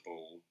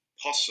possible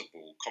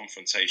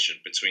confrontation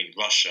between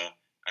Russia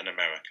and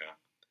America.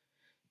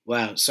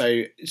 Wow.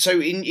 So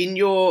in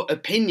your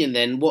opinion,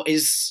 then, what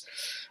is?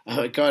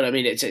 Oh God, I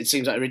mean, it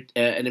seems like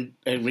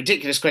a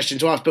ridiculous question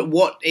to ask, but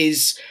what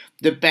is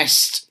the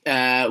best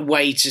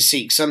way to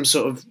seek some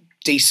sort of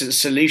decent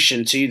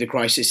solution to the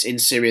crisis in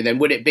Syria then?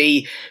 Would it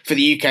be for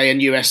the UK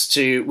and US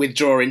to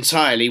withdraw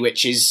entirely,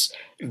 which is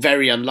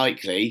very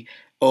unlikely,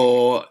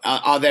 or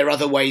are there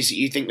other ways that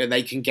you think that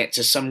they can get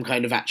to some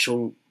kind of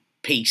actual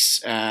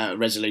peace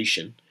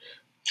resolution?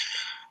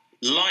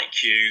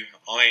 Like you,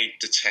 I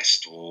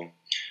detest war.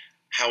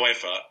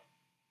 However,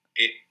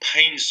 it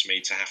pains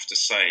me to have to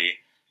say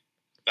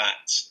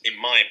that,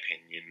 in my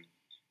opinion,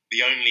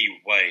 the only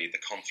way the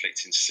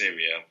conflict in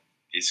Syria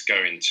is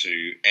going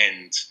to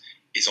end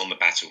is on the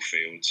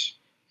battlefield.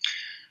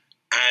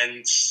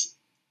 And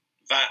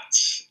that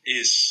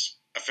is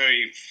a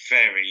very,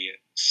 very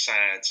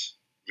sad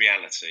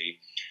reality.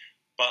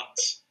 But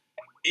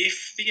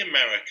if the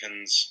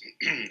Americans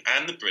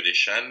and the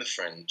British and the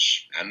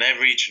French and their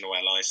regional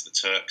allies, the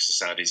Turks,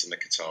 the Saudis and the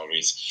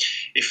Qataris,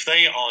 if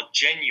they are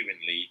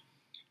genuinely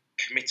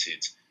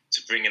committed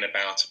to bringing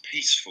about a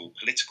peaceful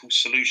political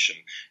solution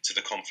to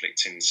the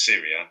conflict in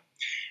Syria,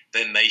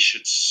 then they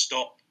should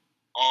stop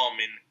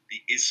arming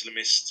the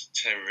Islamist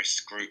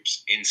terrorist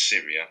groups in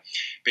Syria.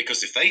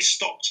 Because if they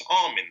stopped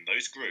arming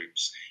those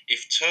groups,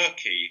 if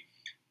Turkey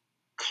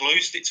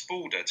closed its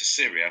border to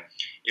Syria,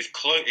 if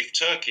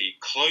Turkey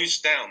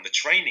closed down the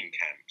training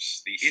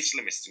camps, the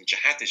Islamist and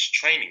jihadist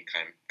training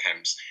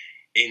camps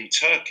in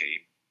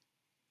Turkey,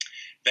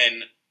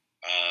 then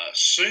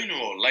sooner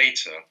or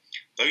later,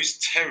 those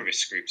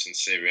terrorist groups in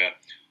Syria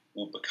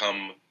will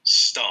become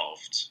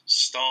starved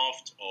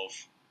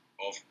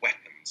of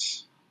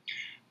weapons.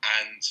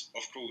 And,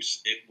 of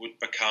course, it would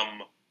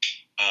become,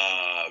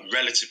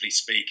 relatively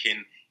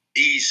speaking,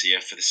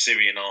 easier for the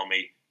Syrian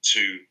army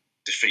to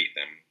defeat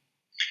them.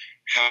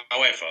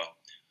 However,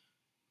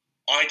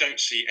 I don't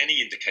see any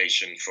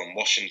indication from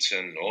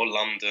Washington or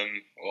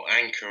London or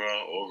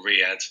Ankara or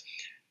Riyadh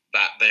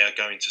that they are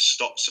going to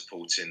stop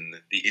supporting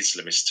the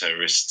Islamist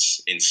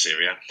terrorists in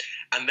Syria.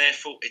 And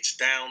therefore, it's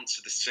down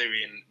to the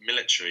Syrian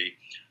military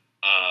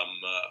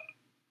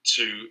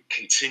to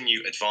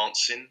continue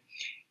advancing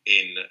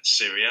in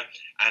Syria.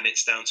 And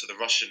it's down to the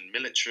Russian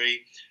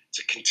military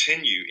to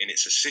continue in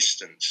its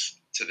assistance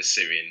to the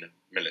Syrian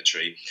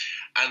military.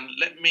 And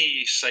let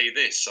me say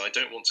this, I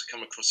don't want to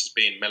come across as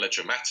being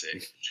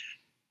melodramatic,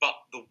 but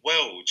the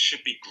world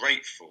should be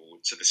grateful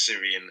to the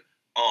Syrian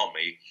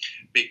army,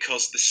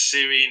 because the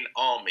Syrian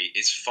army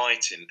is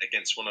fighting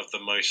against one of the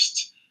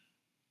most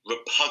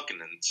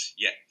repugnant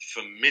yet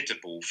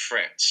formidable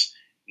threats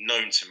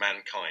known to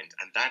mankind,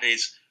 and that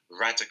is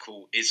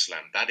radical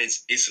Islam, that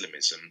is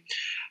Islamism.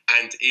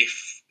 And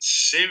if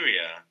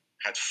Syria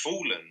had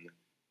fallen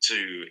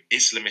to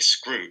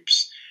Islamist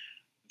groups,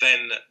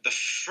 then the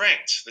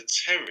threat, the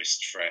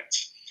terrorist threat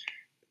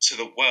to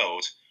the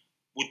world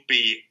would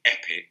be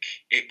epic.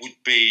 It would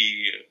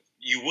be,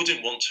 you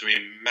wouldn't want to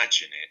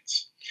imagine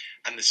it.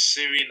 And the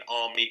Syrian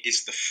army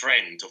is the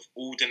friend of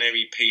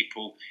ordinary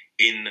people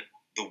in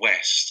the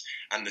West.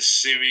 And the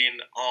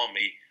Syrian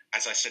army,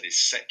 as I said, is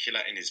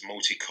secular and is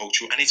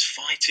multicultural and is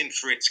fighting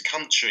for its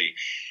country.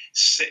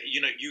 So,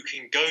 you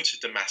can go to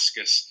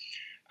Damascus,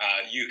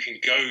 you can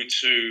go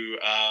to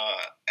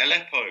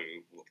Aleppo,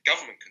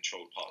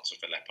 government-controlled parts of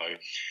Aleppo,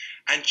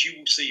 and you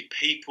will see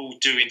people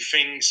doing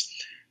things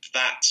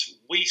that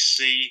we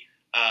see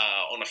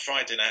on a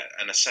Friday night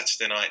and a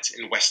Saturday night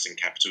in Western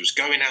capitals,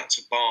 going out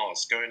to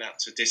bars, going out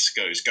to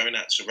discos, going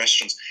out to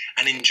restaurants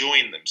and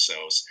enjoying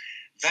themselves.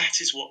 That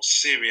is what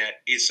Syria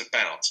is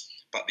about.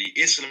 But the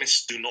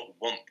Islamists do not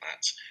want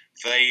that.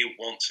 They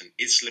want an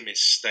Islamist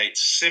state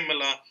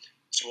similar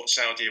to what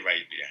Saudi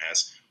Arabia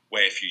has,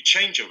 where if you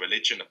change your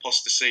religion,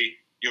 apostasy,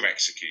 you're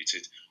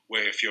executed.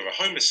 Where if you're a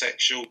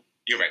homosexual,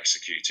 you're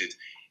executed.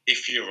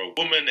 If you're a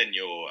woman and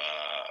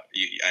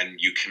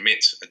you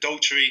commit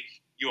adultery,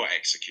 you are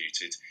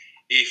executed.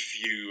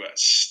 If you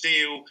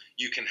steal,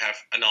 you can have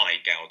an eye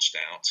gouged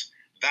out.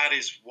 That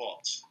is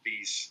what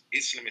these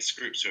Islamist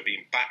groups who are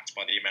being backed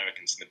by the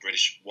Americans and the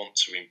British want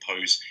to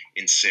impose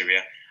in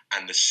Syria.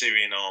 And the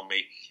Syrian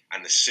army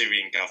and the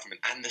Syrian government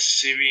and the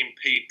Syrian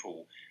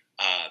people,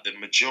 the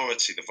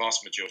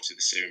vast majority of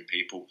the Syrian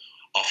people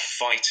are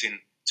fighting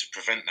to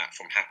prevent that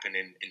from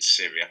happening in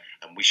Syria.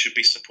 And we should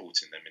be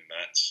supporting them in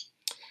that.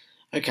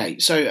 Okay,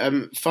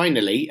 so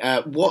finally,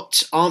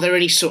 what are there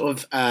any sort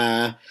of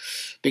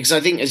because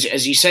I think,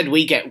 as you said,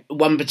 we get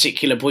one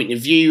particular point of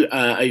view,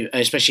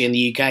 especially in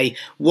the UK.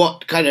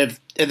 What kind of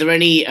are there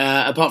any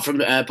apart from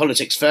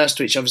Politics First,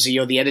 which obviously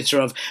you're the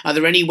editor of? Are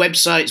there any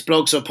websites,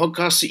 blogs, or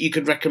podcasts that you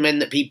could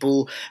recommend that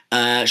people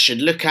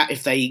should look at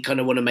if they kind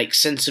of want to make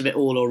sense of it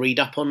all or read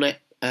up on it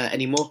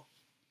anymore?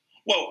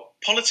 Well,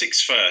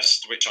 Politics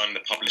First, which I'm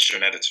the publisher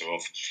and editor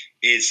of,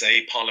 is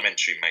a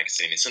parliamentary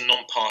magazine. It's a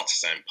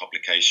non-partisan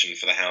publication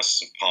for the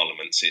House of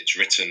Parliament. It's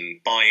written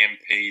by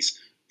MPs,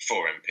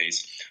 for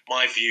MPs.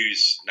 My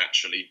views,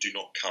 naturally, do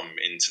not come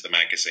into the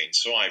magazine,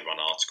 so I run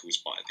articles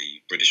by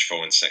the British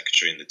Foreign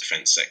Secretary and the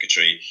Defence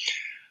Secretary,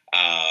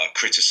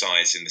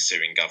 criticising the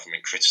Syrian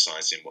government,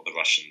 criticising what the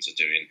Russians are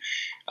doing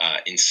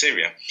in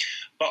Syria.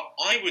 But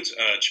I would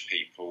urge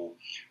people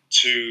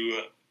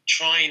to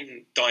try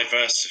and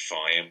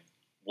diversify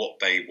what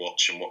they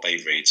watch and what they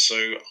read. So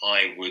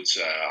I would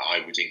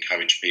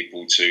encourage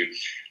people to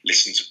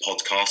listen to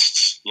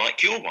podcasts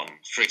like your one,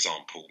 for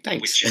example,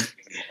 Thanks. which is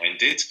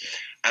minded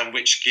and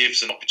which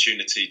gives an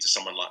opportunity to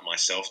someone like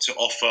myself to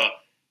offer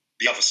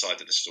the other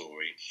side of the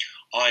story.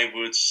 I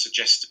would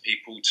suggest to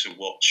people to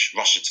watch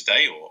Russia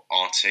Today or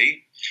RT.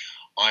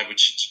 I would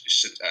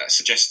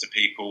suggest to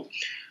people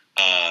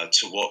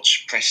to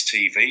watch Press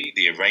TV,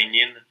 the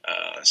Iranian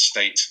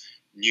state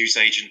news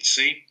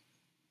agency.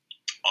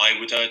 I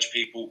would urge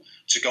people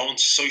to go onto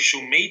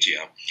social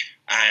media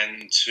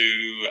and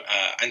to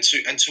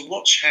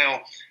watch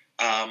how,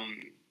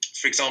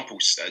 for example,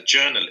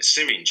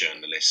 Syrian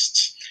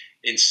journalists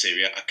in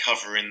Syria are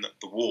covering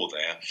the war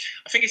there.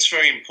 I think it's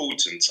very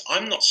important.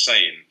 I'm not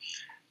saying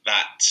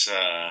that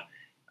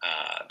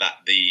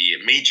that the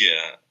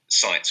media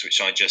sites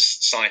which I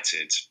just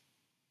cited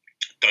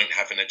don't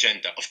have an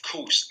agenda. Of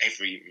course,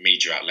 every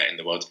media outlet in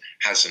the world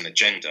has an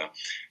agenda.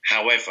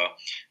 However,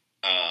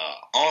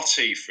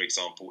 RT, for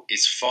example,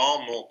 is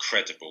far more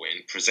credible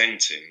in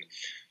presenting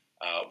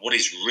what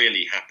is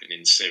really happening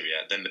in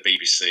Syria than the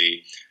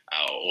BBC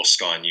or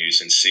Sky News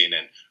and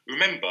CNN.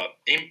 Remember,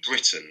 in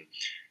Britain,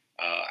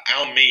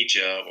 our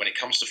media, when it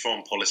comes to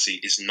foreign policy,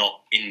 is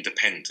not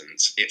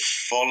independent. It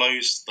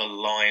follows the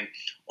line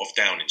of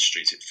Downing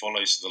Street. It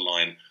follows the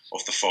line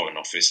of the Foreign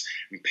Office.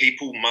 And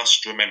people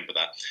must remember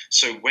that.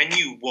 So when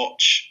you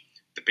watch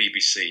the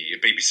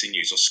BBC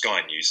News or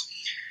Sky News,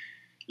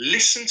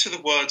 listen to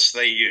the words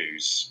they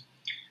use.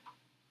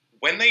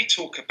 When they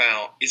talk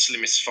about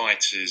Islamist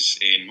fighters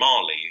in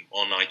Mali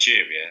or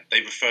Nigeria,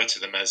 they refer to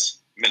them as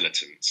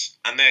militants,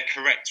 and they're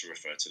correct to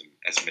refer to them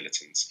as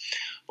militants.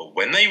 But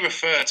when they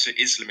refer to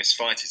Islamist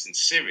fighters in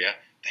Syria,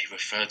 they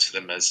refer to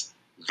them as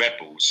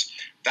rebels.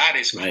 That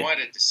is quite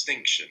a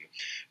distinction,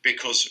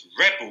 because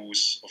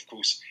rebels, of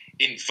course,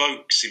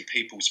 invokes in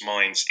people's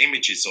minds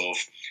images of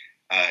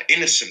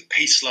innocent,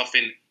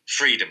 peace-loving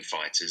freedom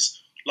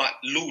fighters, like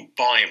Lord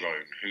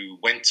Byron, who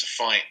went to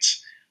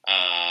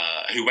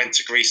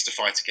Greece to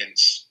fight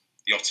against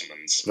the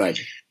Ottomans.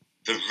 Right.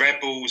 The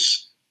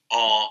rebels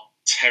are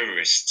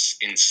terrorists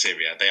in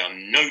Syria. They are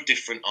no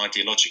different,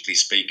 ideologically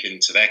speaking,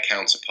 to their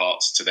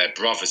counterparts, to their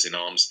brothers in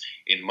arms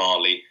in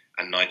Mali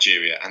and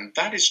Nigeria. And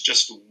that is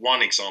just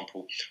one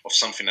example of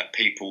something that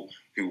people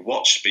who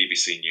watch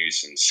BBC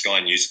News and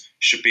Sky News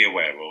should be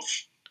aware of.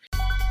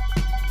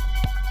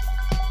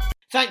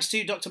 Thanks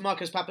to Dr.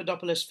 Marcus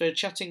Papadopoulos for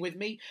chatting with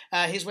me.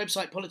 His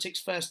website,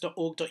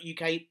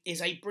 politicsfirst.org.uk,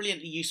 is a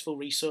brilliantly useful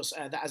resource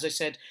that, as I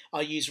said,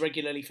 I use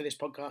regularly for this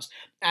podcast.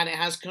 And it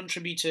has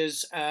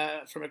contributors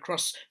from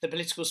across the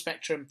political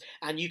spectrum.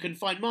 And you can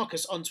find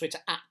Marcus on Twitter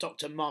at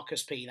Dr.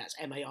 Marcus P. That's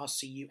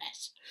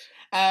Marcus.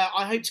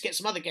 I hope to get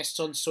some other guests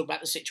on to talk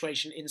about the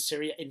situation in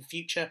Syria in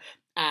future.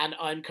 And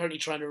I'm currently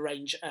trying to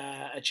arrange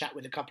a chat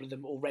with a couple of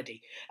them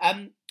already.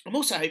 I'm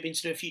also hoping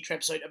to do a future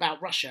episode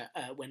about Russia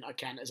when I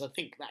can, as I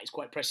think that is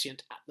quite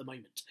prescient at the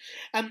moment.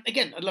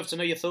 Again, I'd love to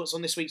know your thoughts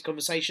on this week's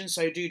conversation,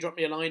 so do drop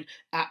me a line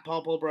at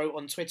ParpolBro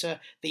on Twitter,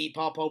 the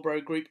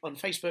ParpolBro group on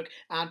Facebook,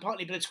 and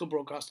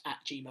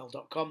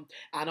partlypoliticalbroadcast@gmail.com,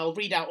 and I'll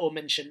read out or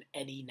mention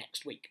any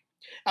next week.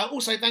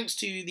 Also, thanks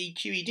to the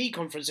QED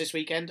conference this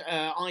weekend,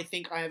 I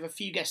think I have a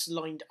few guests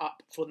lined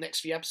up for the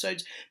next few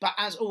episodes, but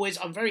as always,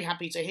 I'm very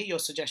happy to hear your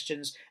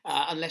suggestions,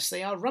 unless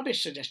they are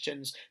rubbish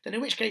suggestions, then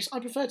in which case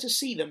I prefer to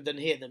see them than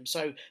hear them,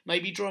 so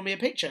maybe draw me a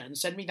picture and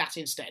send me that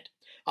instead.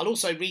 I'll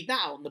also read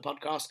that out on the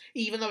podcast,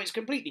 even though it's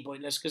completely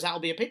pointless, because that'll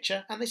be a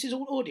picture, and this is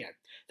all audio.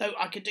 Though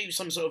I could do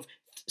some sort of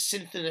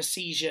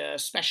synesthesia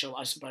special,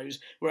 I suppose,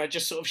 where I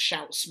just sort of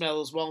shout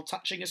smells while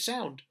touching a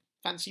sound.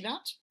 Fancy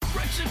that?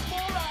 Brexit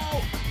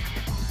fallout!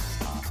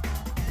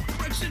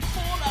 Brexit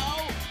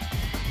fallout!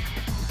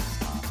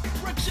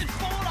 Brexit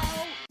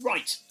fallout!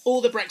 Right, all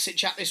the Brexit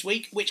chat this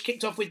week, which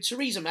kicked off with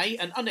Theresa May,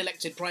 an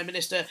unelected Prime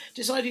Minister,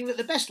 deciding that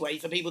the best way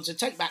for people to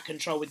take back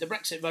control with the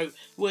Brexit vote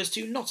was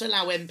to not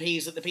allow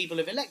MPs that the people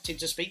have elected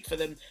to speak for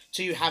them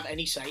to have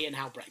any say in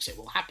how Brexit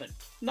will happen.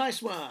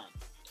 Nice one.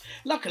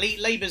 Luckily,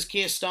 Labour's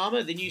Keir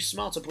Starmer, the new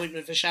smart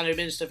appointment for Shadow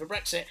Minister for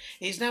Brexit,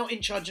 is now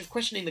in charge of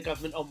questioning the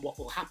government on what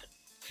will happen.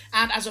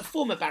 And as a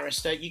former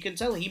barrister, you can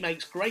tell he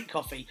makes great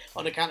coffee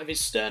on account of his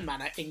stern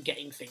manner in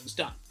getting things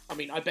done. I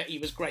mean, I bet he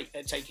was great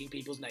at taking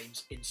people's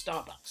names in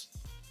Starbucks.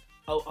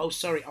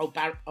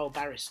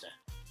 Barrister.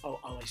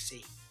 I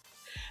see.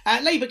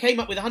 Labour came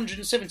up with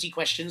 170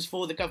 questions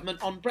for the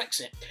government on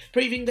Brexit,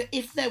 proving that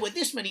if there were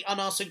this many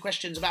unanswered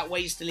questions about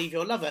ways to leave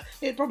your lover,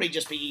 it'd probably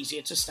just be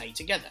easier to stay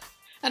together.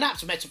 An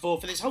apt metaphor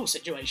for this whole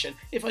situation,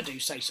 if I do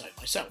say so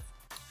myself.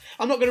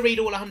 I'm not going to read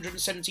all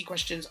 170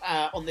 questions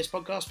on this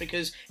podcast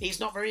because it's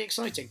not very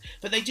exciting,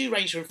 but they do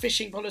range from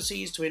fishing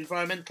policies to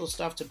environmental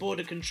stuff to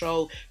border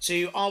control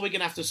to are we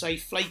going to have to say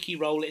flaky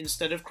roll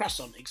instead of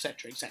croissant,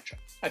 etc, etc.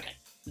 Okay,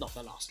 not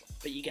the last one,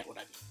 but you get what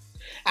I mean.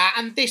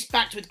 And this,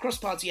 backed with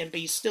cross-party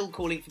MPs still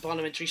calling for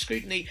parliamentary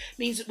scrutiny,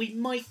 means that we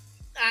might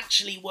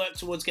actually work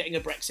towards getting a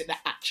Brexit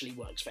that actually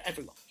works for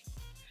everyone.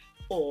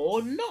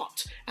 Or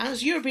not,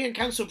 as European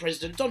Council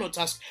President Donald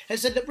Tusk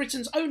has said that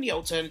Britain's only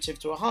alternative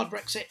to a hard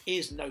Brexit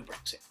is no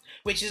Brexit,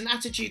 which is an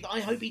attitude that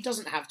I hope he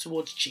doesn't have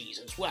towards cheese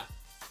as well.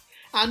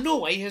 And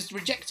Norway has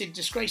rejected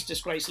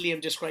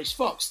Liam Disgrace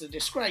Fox, the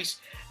disgrace,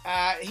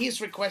 his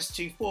request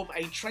to form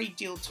a trade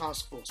deal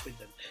task force with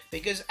them.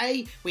 Because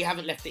A, we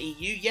haven't left the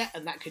EU yet,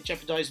 and that could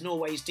jeopardise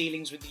Norway's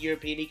dealings with the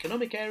European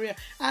Economic Area,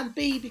 and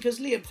B,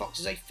 because Liam Fox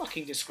is a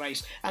fucking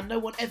disgrace, and no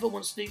one ever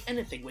wants to do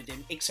anything with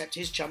him except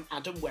his chum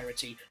Adam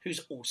Werrity,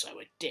 who's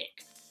also a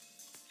dick.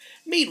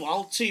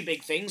 Meanwhile, two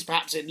big things,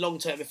 perhaps in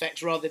long-term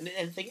effects rather than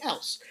anything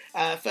else.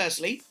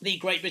 Firstly, the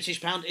Great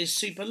British Pound is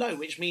super low,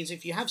 which means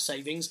if you have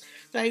savings,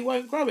 they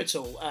won't grow at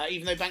all,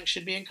 even though banks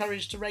should be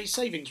encouraged to raise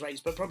savings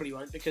rates, but probably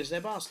won't because they're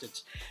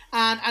bastards.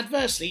 And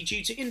adversely,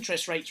 due to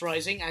interest rates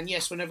rising, and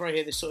yes, whenever I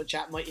hear this sort of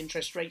chat, my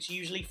interest rates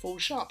usually fall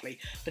sharply,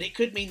 but it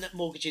could mean that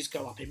mortgages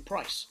go up in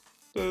price.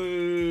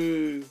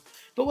 Boo!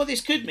 But what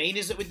this could mean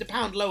is that with the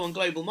pound low on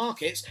global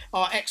markets,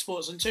 our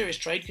exports and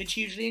tourist trade could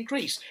hugely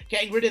increase,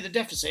 getting rid of the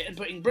deficit and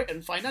putting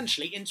Britain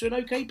financially into an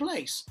okay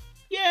place.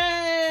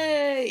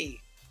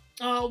 Yay!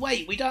 Oh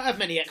wait, we don't have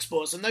many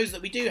exports, and those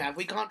that we do have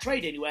we can't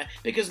trade anywhere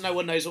because no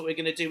one knows what we're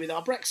going to do with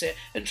our Brexit,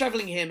 and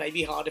travelling here may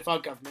be hard if our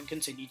government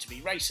continue to be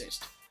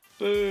racist.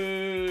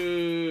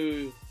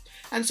 Boo!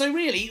 And so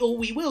really, all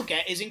we will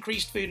get is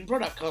increased food and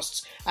product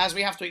costs, as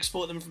we have to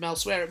export them from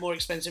elsewhere at more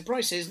expensive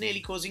prices,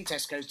 nearly causing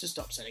Tesco's to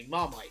stop selling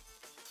Marmite.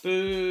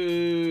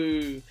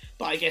 Boo!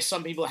 But I guess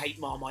some people hate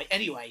Marmite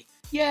anyway.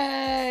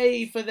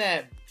 Yay for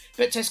them!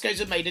 But Tesco's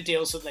have made a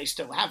deal so they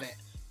still have it.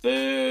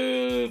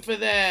 Boo for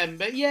them!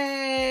 But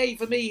yay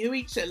for me who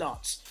eats it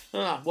lots.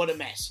 Ah, what a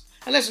mess.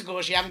 Unless, of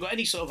course, you haven't got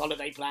any sort of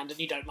holiday planned and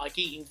you don't like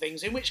eating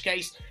things, in which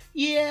case,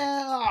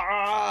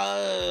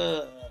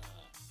 yeah...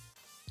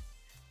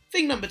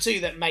 Thing number two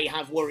that may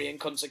have worrying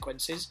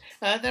consequences,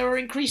 there are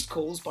increased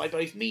calls by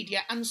both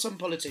media and some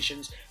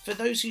politicians for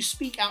those who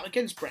speak out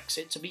against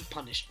Brexit to be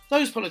punished.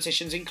 Those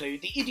politicians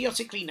include the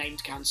idiotically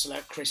named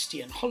Councillor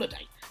Christian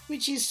Holliday,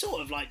 which is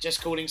sort of like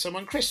just calling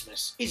someone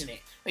Christmas, isn't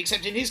it?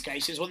 Except in his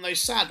case it's one of those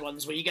sad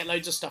ones where you get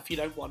loads of stuff you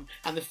don't want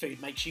and the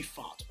food makes you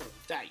fart all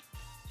day.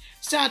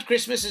 Sad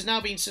Christmas has now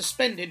been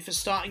suspended for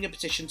starting a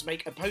petition to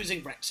make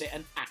opposing Brexit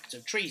an act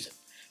of treason,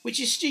 which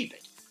is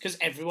stupid, because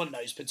everyone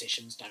knows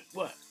petitions don't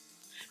work.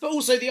 But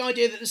also the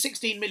idea that the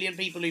 16 million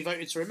people who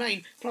voted to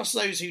remain, plus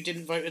those who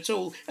didn't vote at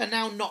all, are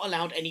now not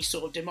allowed any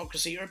sort of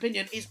democracy or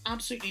opinion is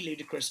absolutely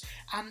ludicrous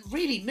and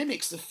really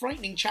mimics the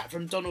frightening chat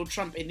from Donald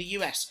Trump in the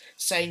US,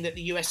 saying that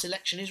the US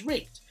election is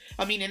rigged.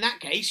 I mean, in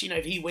that case,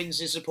 if he wins,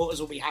 his supporters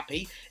will be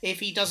happy.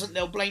 If he doesn't,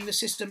 they'll blame the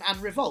system and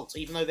revolt,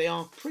 even though they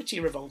are pretty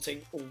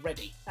revolting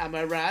already. Am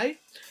I right?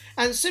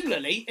 And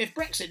similarly, if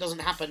Brexit doesn't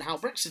happen how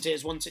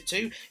Brexiteers want it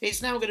to,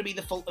 it's now going to be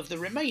the fault of the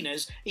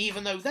Remainers,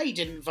 even though they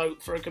didn't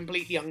vote for a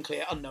completely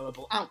unclear,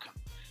 unknowable outcome.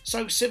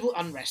 So civil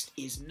unrest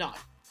is none.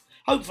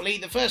 Hopefully,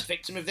 the first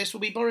victim of this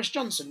will be Boris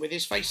Johnson, with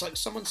his face like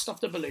someone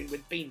stuffed a balloon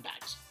with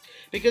beanbags.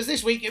 Because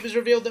this week it was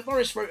revealed that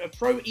Boris wrote a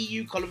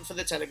pro-EU column for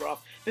The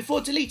Telegraph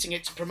before deleting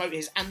it to promote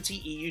his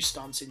anti-EU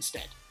stance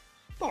instead.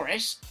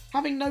 Boris,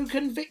 having no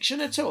conviction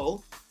at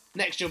all?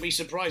 Next you'll be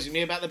surprising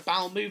me about the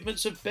bowel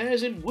movements of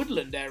bears in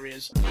woodland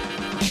areas.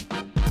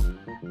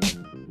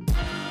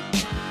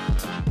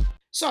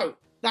 So,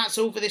 that's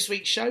all for this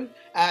week's show.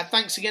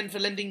 Thanks again for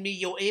lending me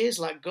your ears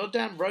like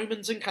goddamn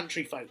Romans and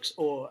country folks,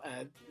 or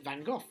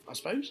Van Gogh, I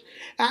suppose.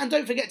 And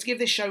don't forget to give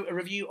this show a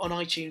review on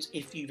iTunes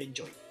if you've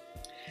enjoyed it.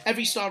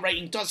 Every star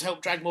rating does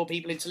help drag more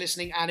people into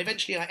listening, and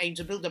eventually I aim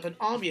to build up an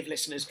army of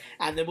listeners,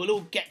 and then we'll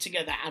all get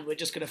together and we're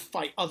just going to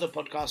fight other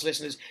podcast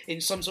listeners in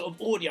some sort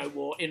of audio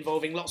war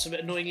involving lots of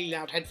annoyingly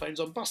loud headphones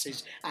on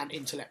buses and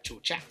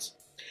intellectual chats.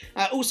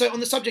 Also, on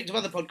the subject of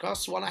other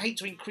podcasts, while I hate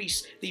to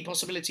increase the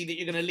possibility that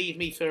you're going to leave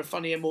me for a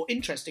funnier, more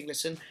interesting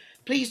listen,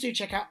 please do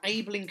check out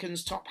Abe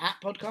Lincoln's Top Hat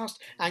podcast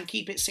and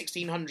Keep It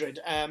 1600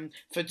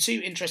 for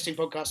two interesting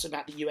podcasts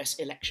about the US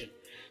election.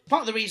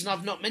 Part of the reason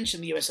I've not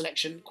mentioned the US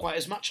election quite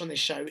as much on this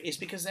show is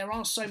because there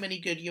are so many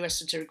good US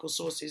satirical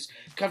sources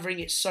covering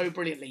it so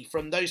brilliantly,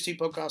 from those two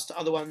podcasts to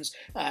other ones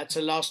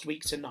to Last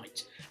Week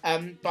Tonight.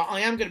 But I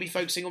am going to be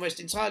focusing almost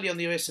entirely on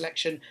the US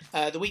election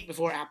the week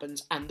before it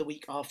happens and the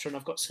week after, and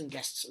I've got some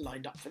guests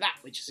lined up for that,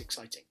 which is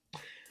exciting.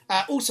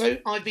 Also,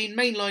 I've been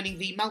mainlining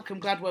the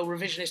Malcolm Gladwell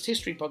Revisionist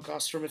History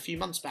podcast from a few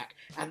months back,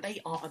 and they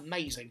are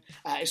amazing,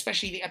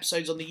 especially the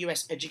episodes on the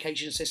US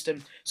education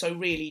system, so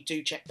really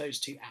do check those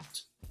two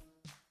out.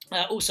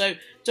 Also,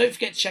 don't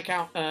forget to check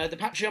out the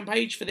Patreon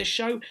page for this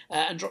show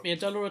and drop me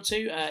 $1 or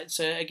two. It's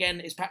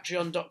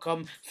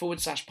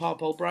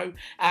patreon.com/parpolbro.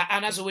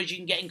 And as always, you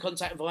can get in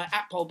contact via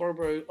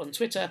 @polbolbro on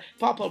Twitter,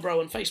 parpolbro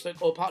on Facebook,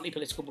 or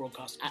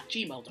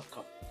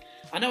partlypoliticalbroadcast@gmail.com.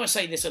 I know I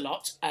say this a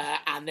lot,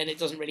 and then it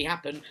doesn't really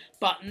happen,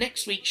 but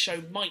next week's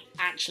show might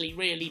actually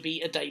really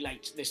be a day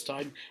late this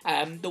time.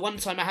 The one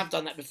time I have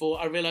done that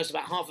before, I realised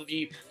about half of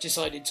you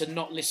decided to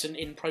not listen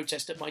in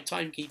protest at my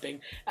timekeeping,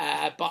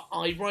 but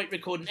I write,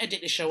 record and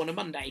edit the show on a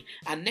Monday,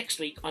 and next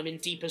week I'm in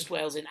deepest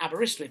Wales in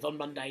Aberystwyth on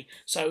Monday,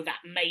 so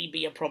that may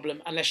be a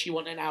problem unless you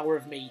want an hour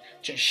of me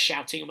just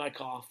shouting in my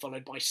car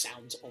followed by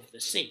sounds of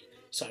the sea.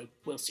 So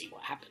we'll see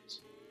what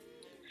happens.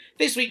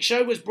 This week's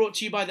show was brought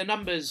to you by the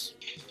numbers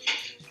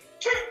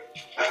 2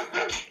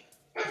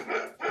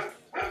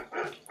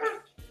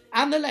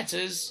 And the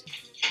letters.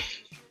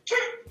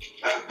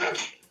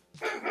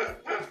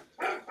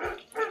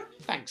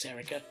 Thanks,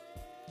 Erica.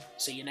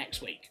 See you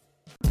next week.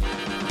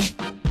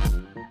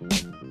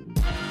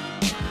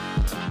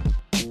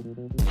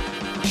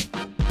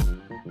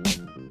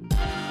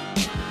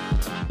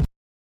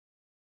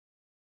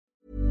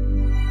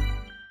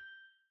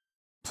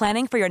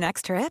 Planning for your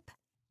next trip?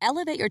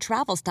 Elevate your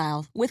travel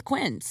style with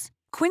Quince.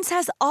 Quince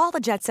has all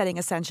the jet-setting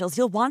essentials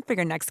you'll want for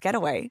your next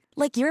getaway,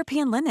 like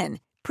European linen,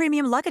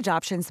 premium luggage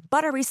options,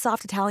 buttery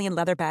soft Italian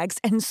leather bags,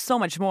 and so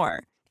much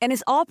more. And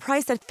is all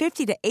priced at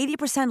 50 to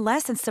 80%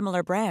 less than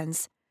similar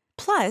brands.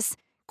 Plus,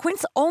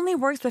 Quince only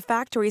works with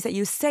factories that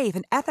use safe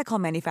and ethical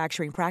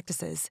manufacturing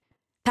practices.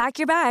 Pack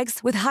your bags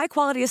with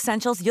high-quality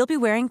essentials you'll be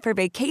wearing for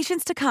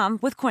vacations to come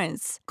with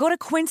Quince. Go to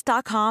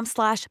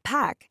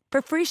quince.com/pack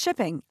for free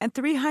shipping and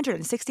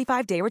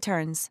 365-day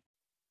returns.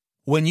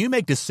 When you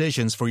make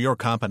decisions for your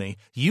company,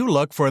 you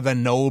look for the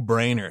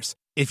no-brainers.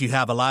 If you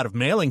have a lot of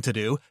mailing to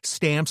do,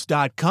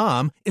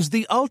 Stamps.com is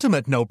the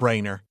ultimate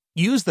no-brainer.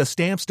 Use the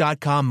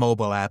Stamps.com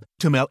mobile app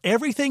to mail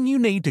everything you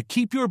need to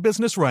keep your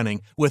business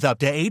running with up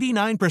to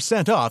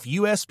 89% off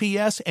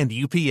USPS and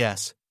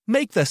UPS.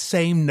 Make the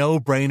same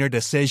no-brainer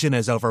decision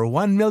as over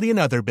 1 million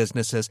other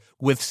businesses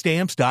with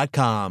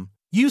Stamps.com.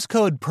 Use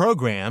code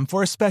PROGRAM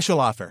for a special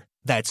offer.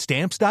 That's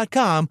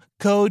Stamps.com,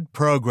 code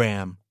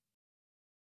PROGRAM.